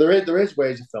 So yeah, there is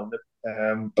ways of filming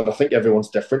it, but I think everyone's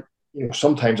different.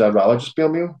 Sometimes I'd rather just be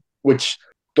on my own, which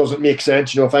doesn't make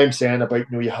sense. If I'm saying about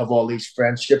you have all these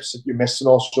friendships that you're missing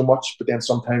all so much, but then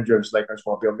sometimes you're just like I just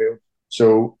want to be on my own.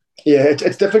 So yeah,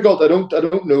 it's difficult. I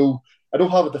don't know. I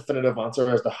don't have a definitive answer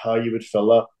as to how you would fill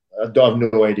that. I don't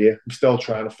have no idea. I'm still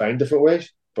trying to find different ways.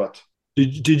 But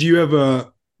Did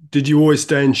you always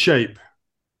stay in shape?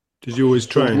 Did you always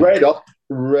so train?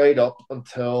 right up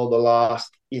until the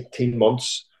last 18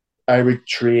 months, I would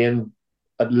train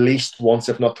at least once,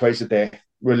 if not twice a day,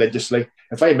 religiously.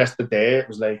 If I missed a day, it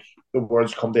was like the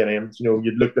world's come to an end.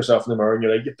 You'd look yourself in the mirror and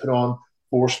you're like, you put on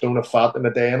 4 stone of fat in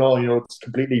a day and all. It's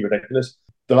completely ridiculous.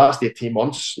 the last 18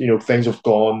 months, things have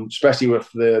gone, especially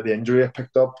with the injury I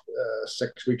picked up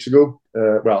 6 weeks ago.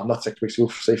 Well, not 6 weeks ago,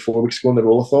 say 4 weeks ago in the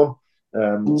rollathon.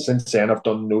 Since then, I've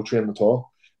done no training at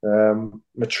all.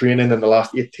 My training in the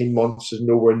last 18 months is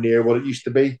nowhere near what it used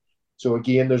to be. So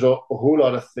again, there's a whole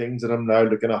lot of things that I'm now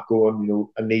looking at going,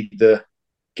 I need to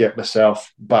get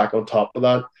myself back on top of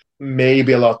that.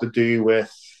 Maybe a lot to do with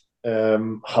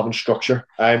having structure.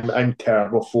 I'm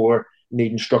terrible for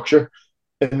needing structure.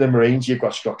 In the Marines, you've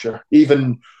got structure.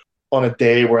 Even on a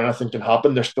day where anything can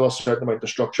happen, there's still a certain amount of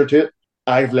structure to it.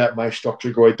 I've let my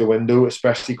structure go out the window,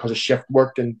 especially because of shift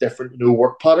work and different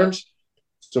work patterns.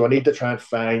 So I need to try and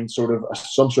find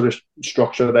some sort of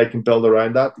structure that I can build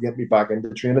around that to get me back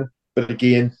into training. But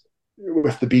again,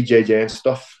 with the BJJ and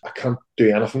stuff, I can't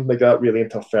do anything like that really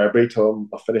until February, till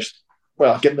I finished,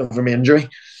 getting over my injury.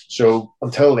 So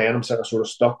until then, I'm sort of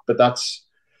stuck. But that's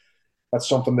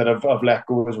something that I've let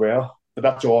go as well. But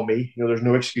that's all me. There's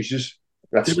no excuses.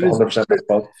 That's 100% my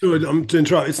fault. So I'm to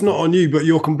interrupt. It's not on you, but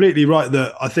you're completely right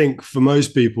that I think for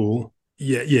most people,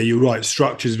 yeah, you're right.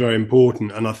 Structure is very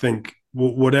important, and I think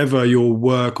whatever your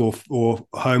work or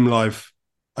home life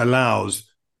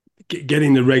allows,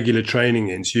 getting the regular training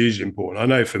in is hugely important. I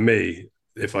know for me,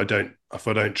 if I don't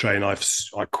train, I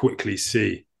quickly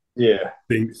see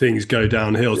things go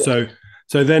downhill. Yeah.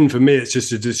 So then for me, it's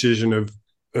just a decision of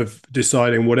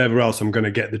deciding whatever else I'm going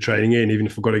to get the training in, even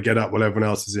if I've got to get up while everyone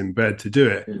else is in bed to do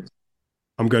it.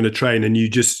 I'm going to train, and you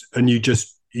just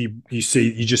see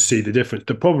the difference.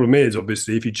 The problem is,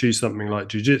 obviously, if you choose something like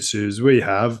jiu-jitsu as we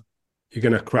have, you're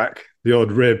going to crack the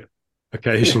odd rib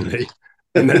occasionally,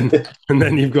 and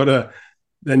then you've got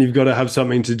to have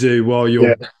something to do while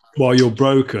you're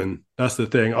broken. That's the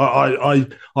thing.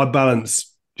 I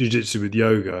balance jiu-jitsu with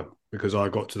yoga because I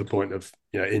got to the point of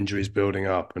injuries building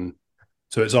up, and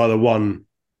so it's either one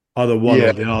or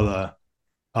the other.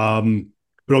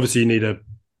 But obviously you need a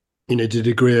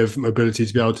degree of mobility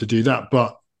to be able to do that.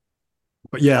 But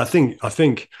yeah, I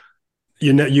think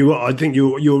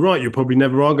you're right. You probably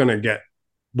never are going to get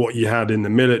what you had in the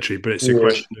military, but it's a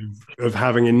question of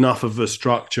having enough of a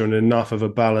structure and enough of a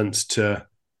balance to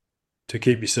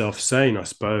keep yourself sane, I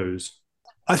suppose.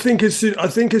 I think as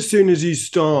soon as you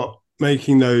start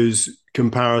making those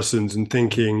comparisons and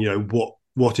thinking,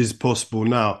 what is possible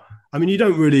now. I mean, you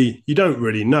don't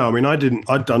really know. I mean,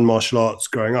 I'd done martial arts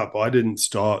growing up, but I didn't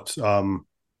start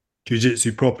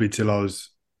jiu-jitsu properly till I was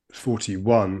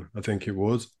 41, I think it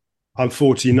was. I'm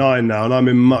 49 now, and I'm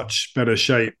in much better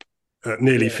shape at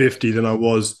nearly 50 than I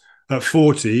was at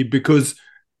 40 because,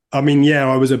 I mean,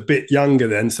 I was a bit younger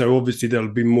then, so obviously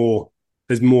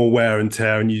there's more wear and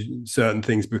tear, and certain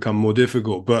things become more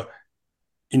difficult. But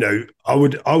I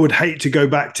would hate to go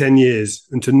back 10 years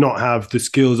and to not have the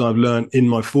skills I've learned in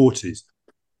my 40s.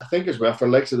 I think as well, for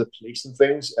likes of the police and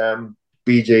things,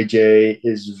 BJJ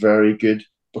is very good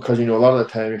because, a lot of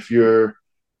the time, if you're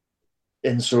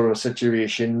in sort of a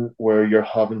situation where you're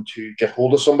having to get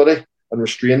hold of somebody and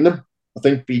restrain them, I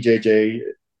think BJJ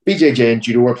and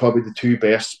judo are probably the two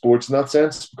best sports in that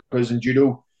sense, because in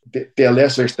judo, to a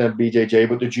lesser extent BJJ,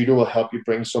 but the judo will help you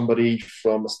bring somebody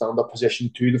from a stand-up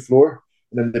position to the floor.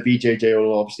 And then the BJJ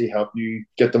will obviously help you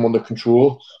get them under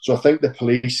control. So I think the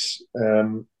police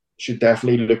should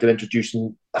definitely look at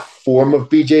introducing a form of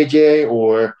BJJ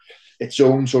or its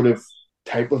own sort of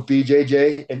type of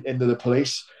BJJ into the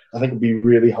police. I think it'd be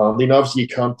really handy. And obviously you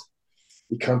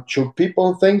can't choke people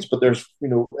and things, but there's,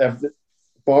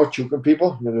 bar choking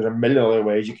people, there's a million other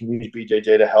ways you can use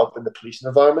BJJ to help in the policing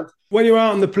environment. When you're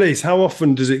out in the police, how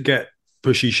often does it get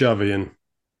pushy shovey in?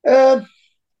 Do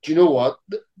you know what?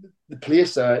 The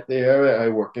place, the area I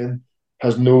work in,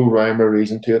 has no rhyme or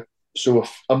reason to it. So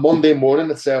if a Monday morning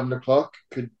at 7:00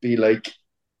 could be like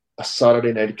a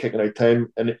Saturday night kicking out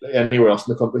time, and anywhere else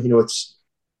in the country,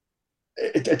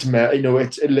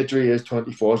 it literally is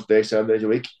 24 hours a day, 7 days a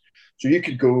week. So you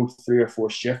could go 3 or 4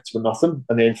 shifts with nothing,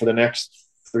 and then for the next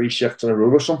 3 shifts in a row,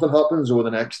 or something happens, or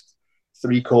the next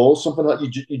 3 calls, something like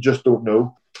you just don't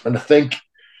know. And I think,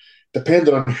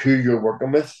 depending on who you're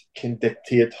working with, can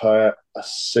dictate how a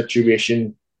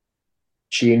situation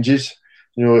changes.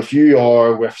 If you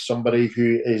are with somebody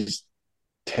who is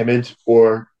timid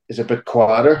or is a bit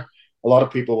quieter, a lot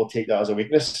of people will take that as a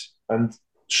weakness, and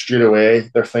straight away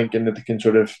they're thinking that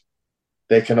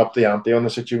they can up the ante on the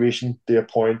situation to a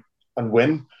point and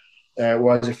win.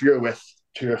 Whereas if you're with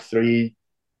 2 or 3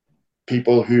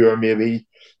 people who are maybe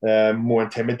more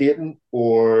intimidating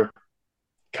or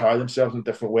carry themselves in a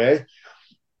different way,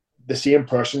 the same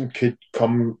person could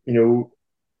come,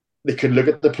 they could look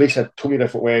at the police in a totally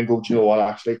different way and go, do you know what,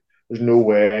 actually, there's no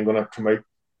way I'm going to come out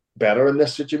better in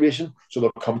this situation. So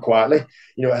they'll come quietly.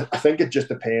 I think it just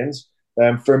depends.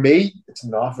 For me, it's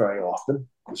not very often.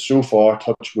 So far,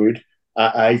 touch wood,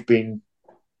 I've been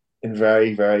in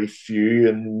very, very few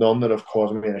and none that have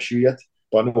caused me an issue yet.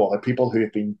 But I know other people who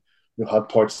have been who had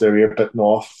parts of their ear bitten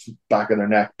off, back of their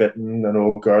neck bitten. I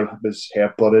know a girl was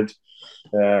hair butted.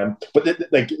 But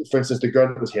like for instance, the girl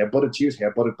that was hair butted, she was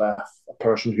hair butted by a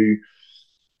person who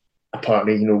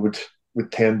apparently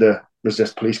would tend to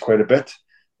resist police quite a bit.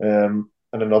 And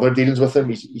another dealings with him,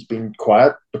 he's been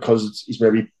quiet because he's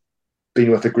maybe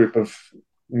been with a group of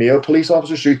male police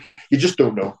officers who you just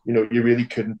don't know. You really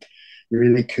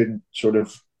couldn't sort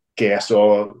of guess,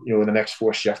 or in the next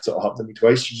four shifts it'll happen to me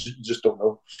twice. You just don't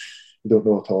know. You don't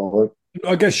know at all.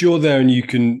 I guess you're there and you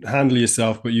can handle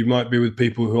yourself, but you might be with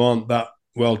people who aren't that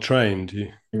well trained.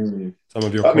 Some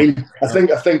of your. I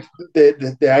think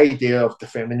the idea of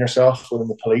defending yourself within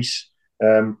the police,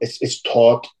 it's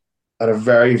taught at a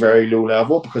very, very low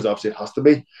level because obviously it has to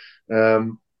be.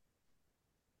 And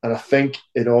I think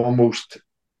it almost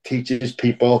teaches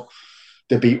people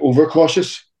to be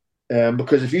overcautious.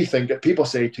 Because if you think that people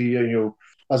say to you,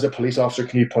 as a police officer,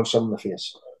 can you punch someone in the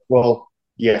face? Well,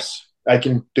 yes, I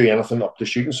can do anything up to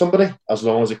shooting somebody as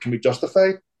long as it can be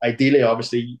justified. Ideally,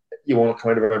 obviously, you want to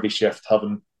come out of every shift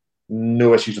having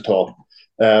no issues at all.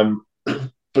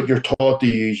 But you're taught to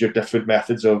use your different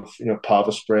methods of,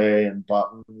 pava spray and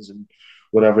batons and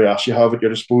whatever else you have at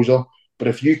your disposal. But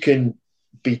if you can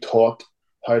be taught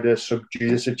how to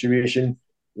subdue the situation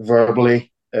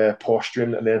verbally,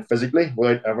 posturing, and then physically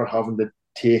without ever having to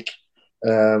take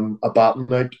a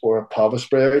baton out or a pava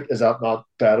spray out, is that not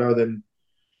better than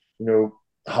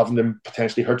having them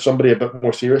potentially hurt somebody a bit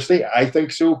more seriously? I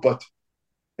think so, but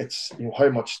it's how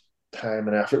much time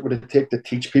and effort would it take to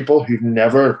teach people who've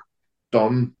never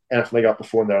done anything like that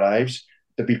before in their lives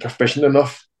to be proficient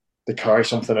enough to carry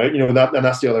something out? And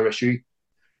that's the other issue.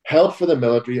 Help for the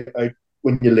military out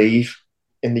when you leave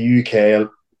in the UK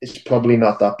is probably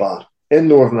not that bad. In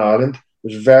Northern Ireland,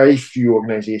 there's very few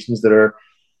organisations that are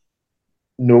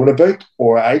known about,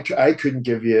 or I couldn't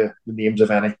give you the names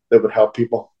of any that would help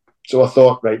people. So I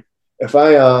thought, right, if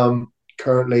I am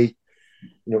currently,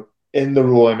 in the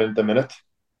role I'm in at the minute,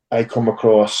 I come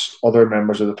across other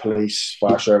members of the police,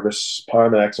 fire service,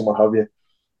 paramedics, and what have you.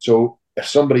 So if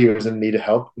somebody was in need of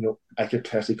help, I could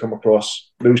potentially come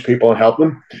across those people and help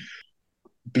them.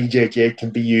 BJJ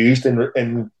can be used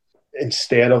in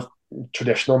instead of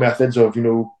traditional methods of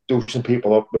dosing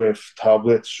people up with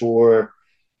tablets or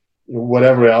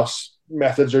whatever else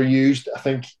methods are used. I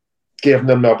think giving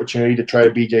them the opportunity to try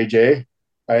BJJ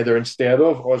either instead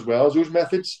of or as well as those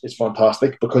methods is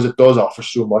fantastic because it does offer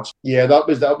so much. Yeah, that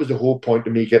was the whole point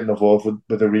of me getting involved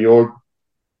with the reorg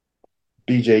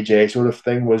BJJ sort of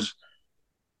thing, was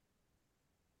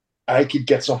I could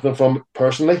get something from it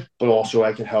personally, but also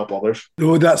I can help others.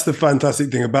 Well, that's the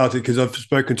fantastic thing about it, because I've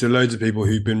spoken to loads of people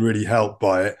who've been really helped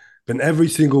by it. But every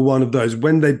single one of those,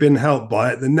 when they've been helped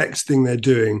by it, the next thing they're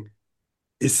doing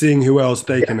is seeing who else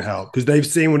they can help, because they've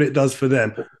seen what it does for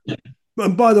them.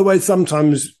 And by the way,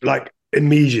 sometimes like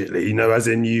immediately, as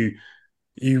in you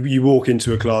walk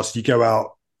into a class, you go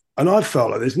out, and I've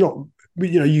felt like there's not,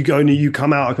 you go and you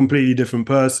come out a completely different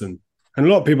person. And a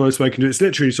lot of people I've spoken to, it's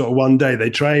literally sort of one day, they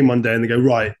train one day and they go,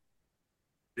 right,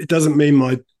 it doesn't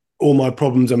mean all my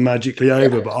problems are magically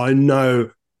over, but I know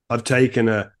I've taken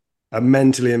a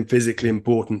mentally and physically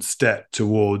important step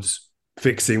towards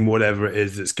fixing whatever it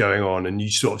is that's going on. And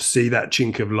you sort of see that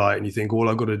chink of light and you think, all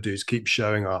I've got to do is keep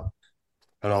showing up.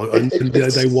 And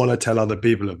they want to tell other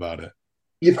people about it.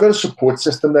 You've got a support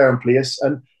system there in place.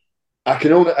 And I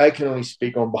can only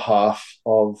speak on behalf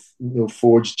of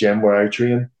Forge Gym where I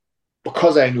train.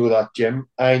 Because I know that gym,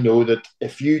 I know that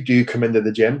if you do come into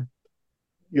the gym,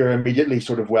 you're immediately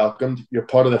sort of welcomed. You're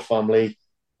part of the family,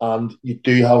 and you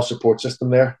do have a support system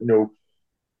there.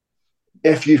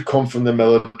 If you've come from the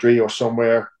military or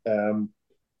somewhere, and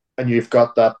you've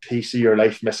got that piece of your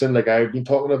life missing, like I've been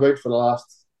talking about for the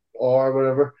last hour or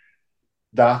whatever,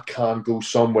 that can go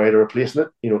some way to replacing it.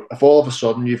 If all of a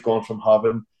sudden you've gone from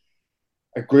having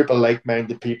a group of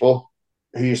like-minded people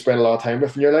who you spend a lot of time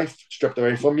with in your life stripped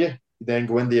away from you, then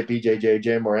go into a BJJ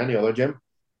gym or any other gym,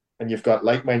 and you've got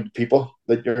like-minded people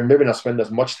that you're maybe not spending as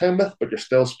much time with, but you're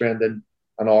still spending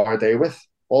an hour a day with,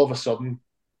 all of a sudden,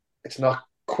 it's not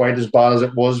quite as bad as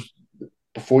it was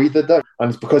before you did that. And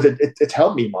it's because it's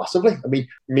helped me massively. I mean,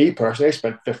 me personally, I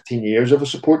spent 15 years of a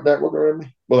support network around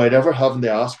me without ever having to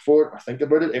ask for it or think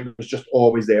about it. It was just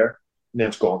always there, and then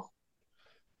it's gone.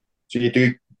 So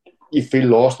you feel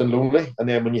lost and lonely. And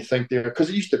then when you think there, because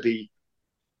it used to be,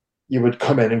 you would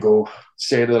come in and go,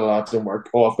 say to the lads in work,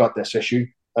 oh, I've got this issue.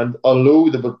 And although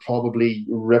they would probably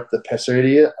rip the piss out of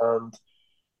you and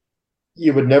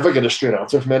you would never get a straight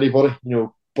answer from anybody,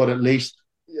 but at least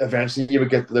eventually you would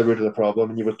get to the root of the problem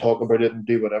and you would talk about it and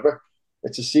do whatever.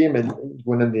 It's the same in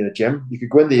going into a gym. You could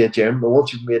go into a gym, but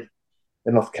once you've made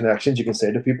enough connections, you can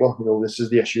say to people, this is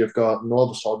the issue I've got, and all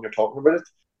of a sudden you're talking about it.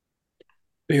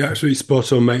 You're absolutely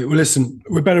spot on, mate. Well, listen,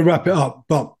 we better wrap it up,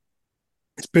 but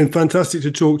it's been fantastic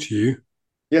to talk to you.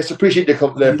 Yes, appreciate you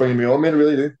coming there, bringing me on, man. I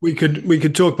really do. We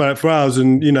could talk about it for hours,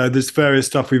 and there's various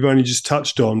stuff we've only just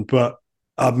touched on. But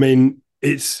I mean,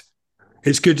 it's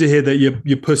good to hear that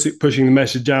you're pushing the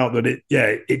message out that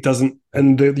it doesn't.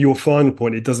 And your final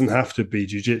point, it doesn't have to be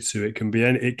jiu-jitsu. It can be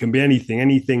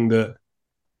anything that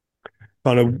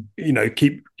kind of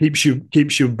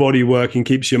keeps your body working,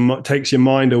 takes your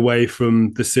mind away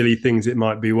from the silly things it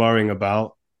might be worrying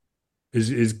about.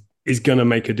 Is going to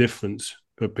make a difference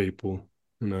for people.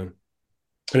 And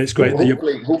it's great.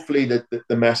 Hopefully that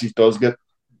the message does get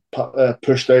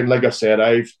pushed out. Like I said,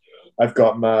 I've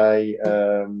got my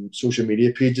social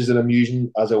media pages that I'm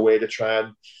using as a way to try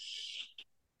and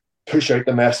push out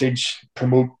the message,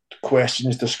 promote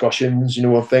questions, discussions,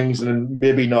 on things, and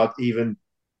maybe it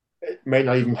might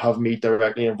not even have me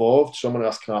directly involved. Someone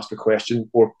else can ask a question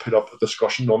or put up a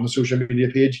discussion on the social media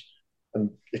page, and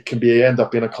it can end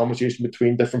up being a conversation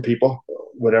between different people.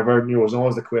 Whatever, as long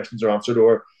as the questions are answered,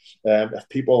 or if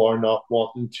people are not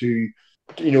wanting to,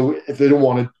 if they don't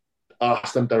want to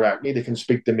ask them directly, they can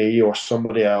speak to me or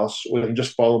somebody else, or they can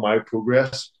just follow my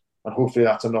progress. And hopefully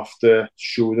that's enough to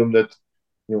show them that,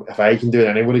 if I can do it,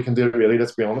 anybody can do it, really,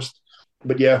 let's be honest.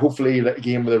 But yeah, hopefully,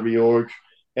 again, with a reorg,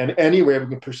 and any way we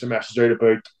can push the message out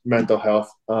about mental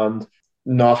health and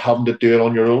not having to do it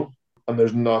on your own. And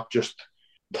there's not just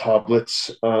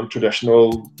tablets and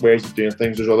traditional ways of doing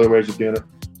things. There's other ways of doing it.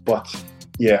 But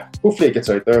yeah, hopefully it gets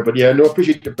out there. But yeah, no, I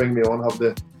appreciate you bringing me on, have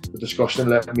the discussion and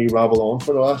letting me rabble on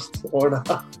for the last hour and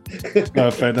a half.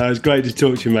 Perfect. No, it's great to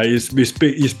talk to you, mate.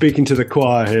 You're speaking to the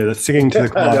choir here. The singing to the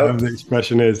choir, whatever the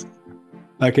expression is.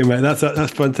 Okay, mate,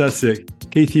 that's fantastic.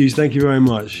 Keith Hughes, thank you very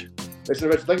much. Listen,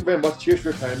 Rich, thank you very much. Cheers for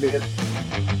your time, mate.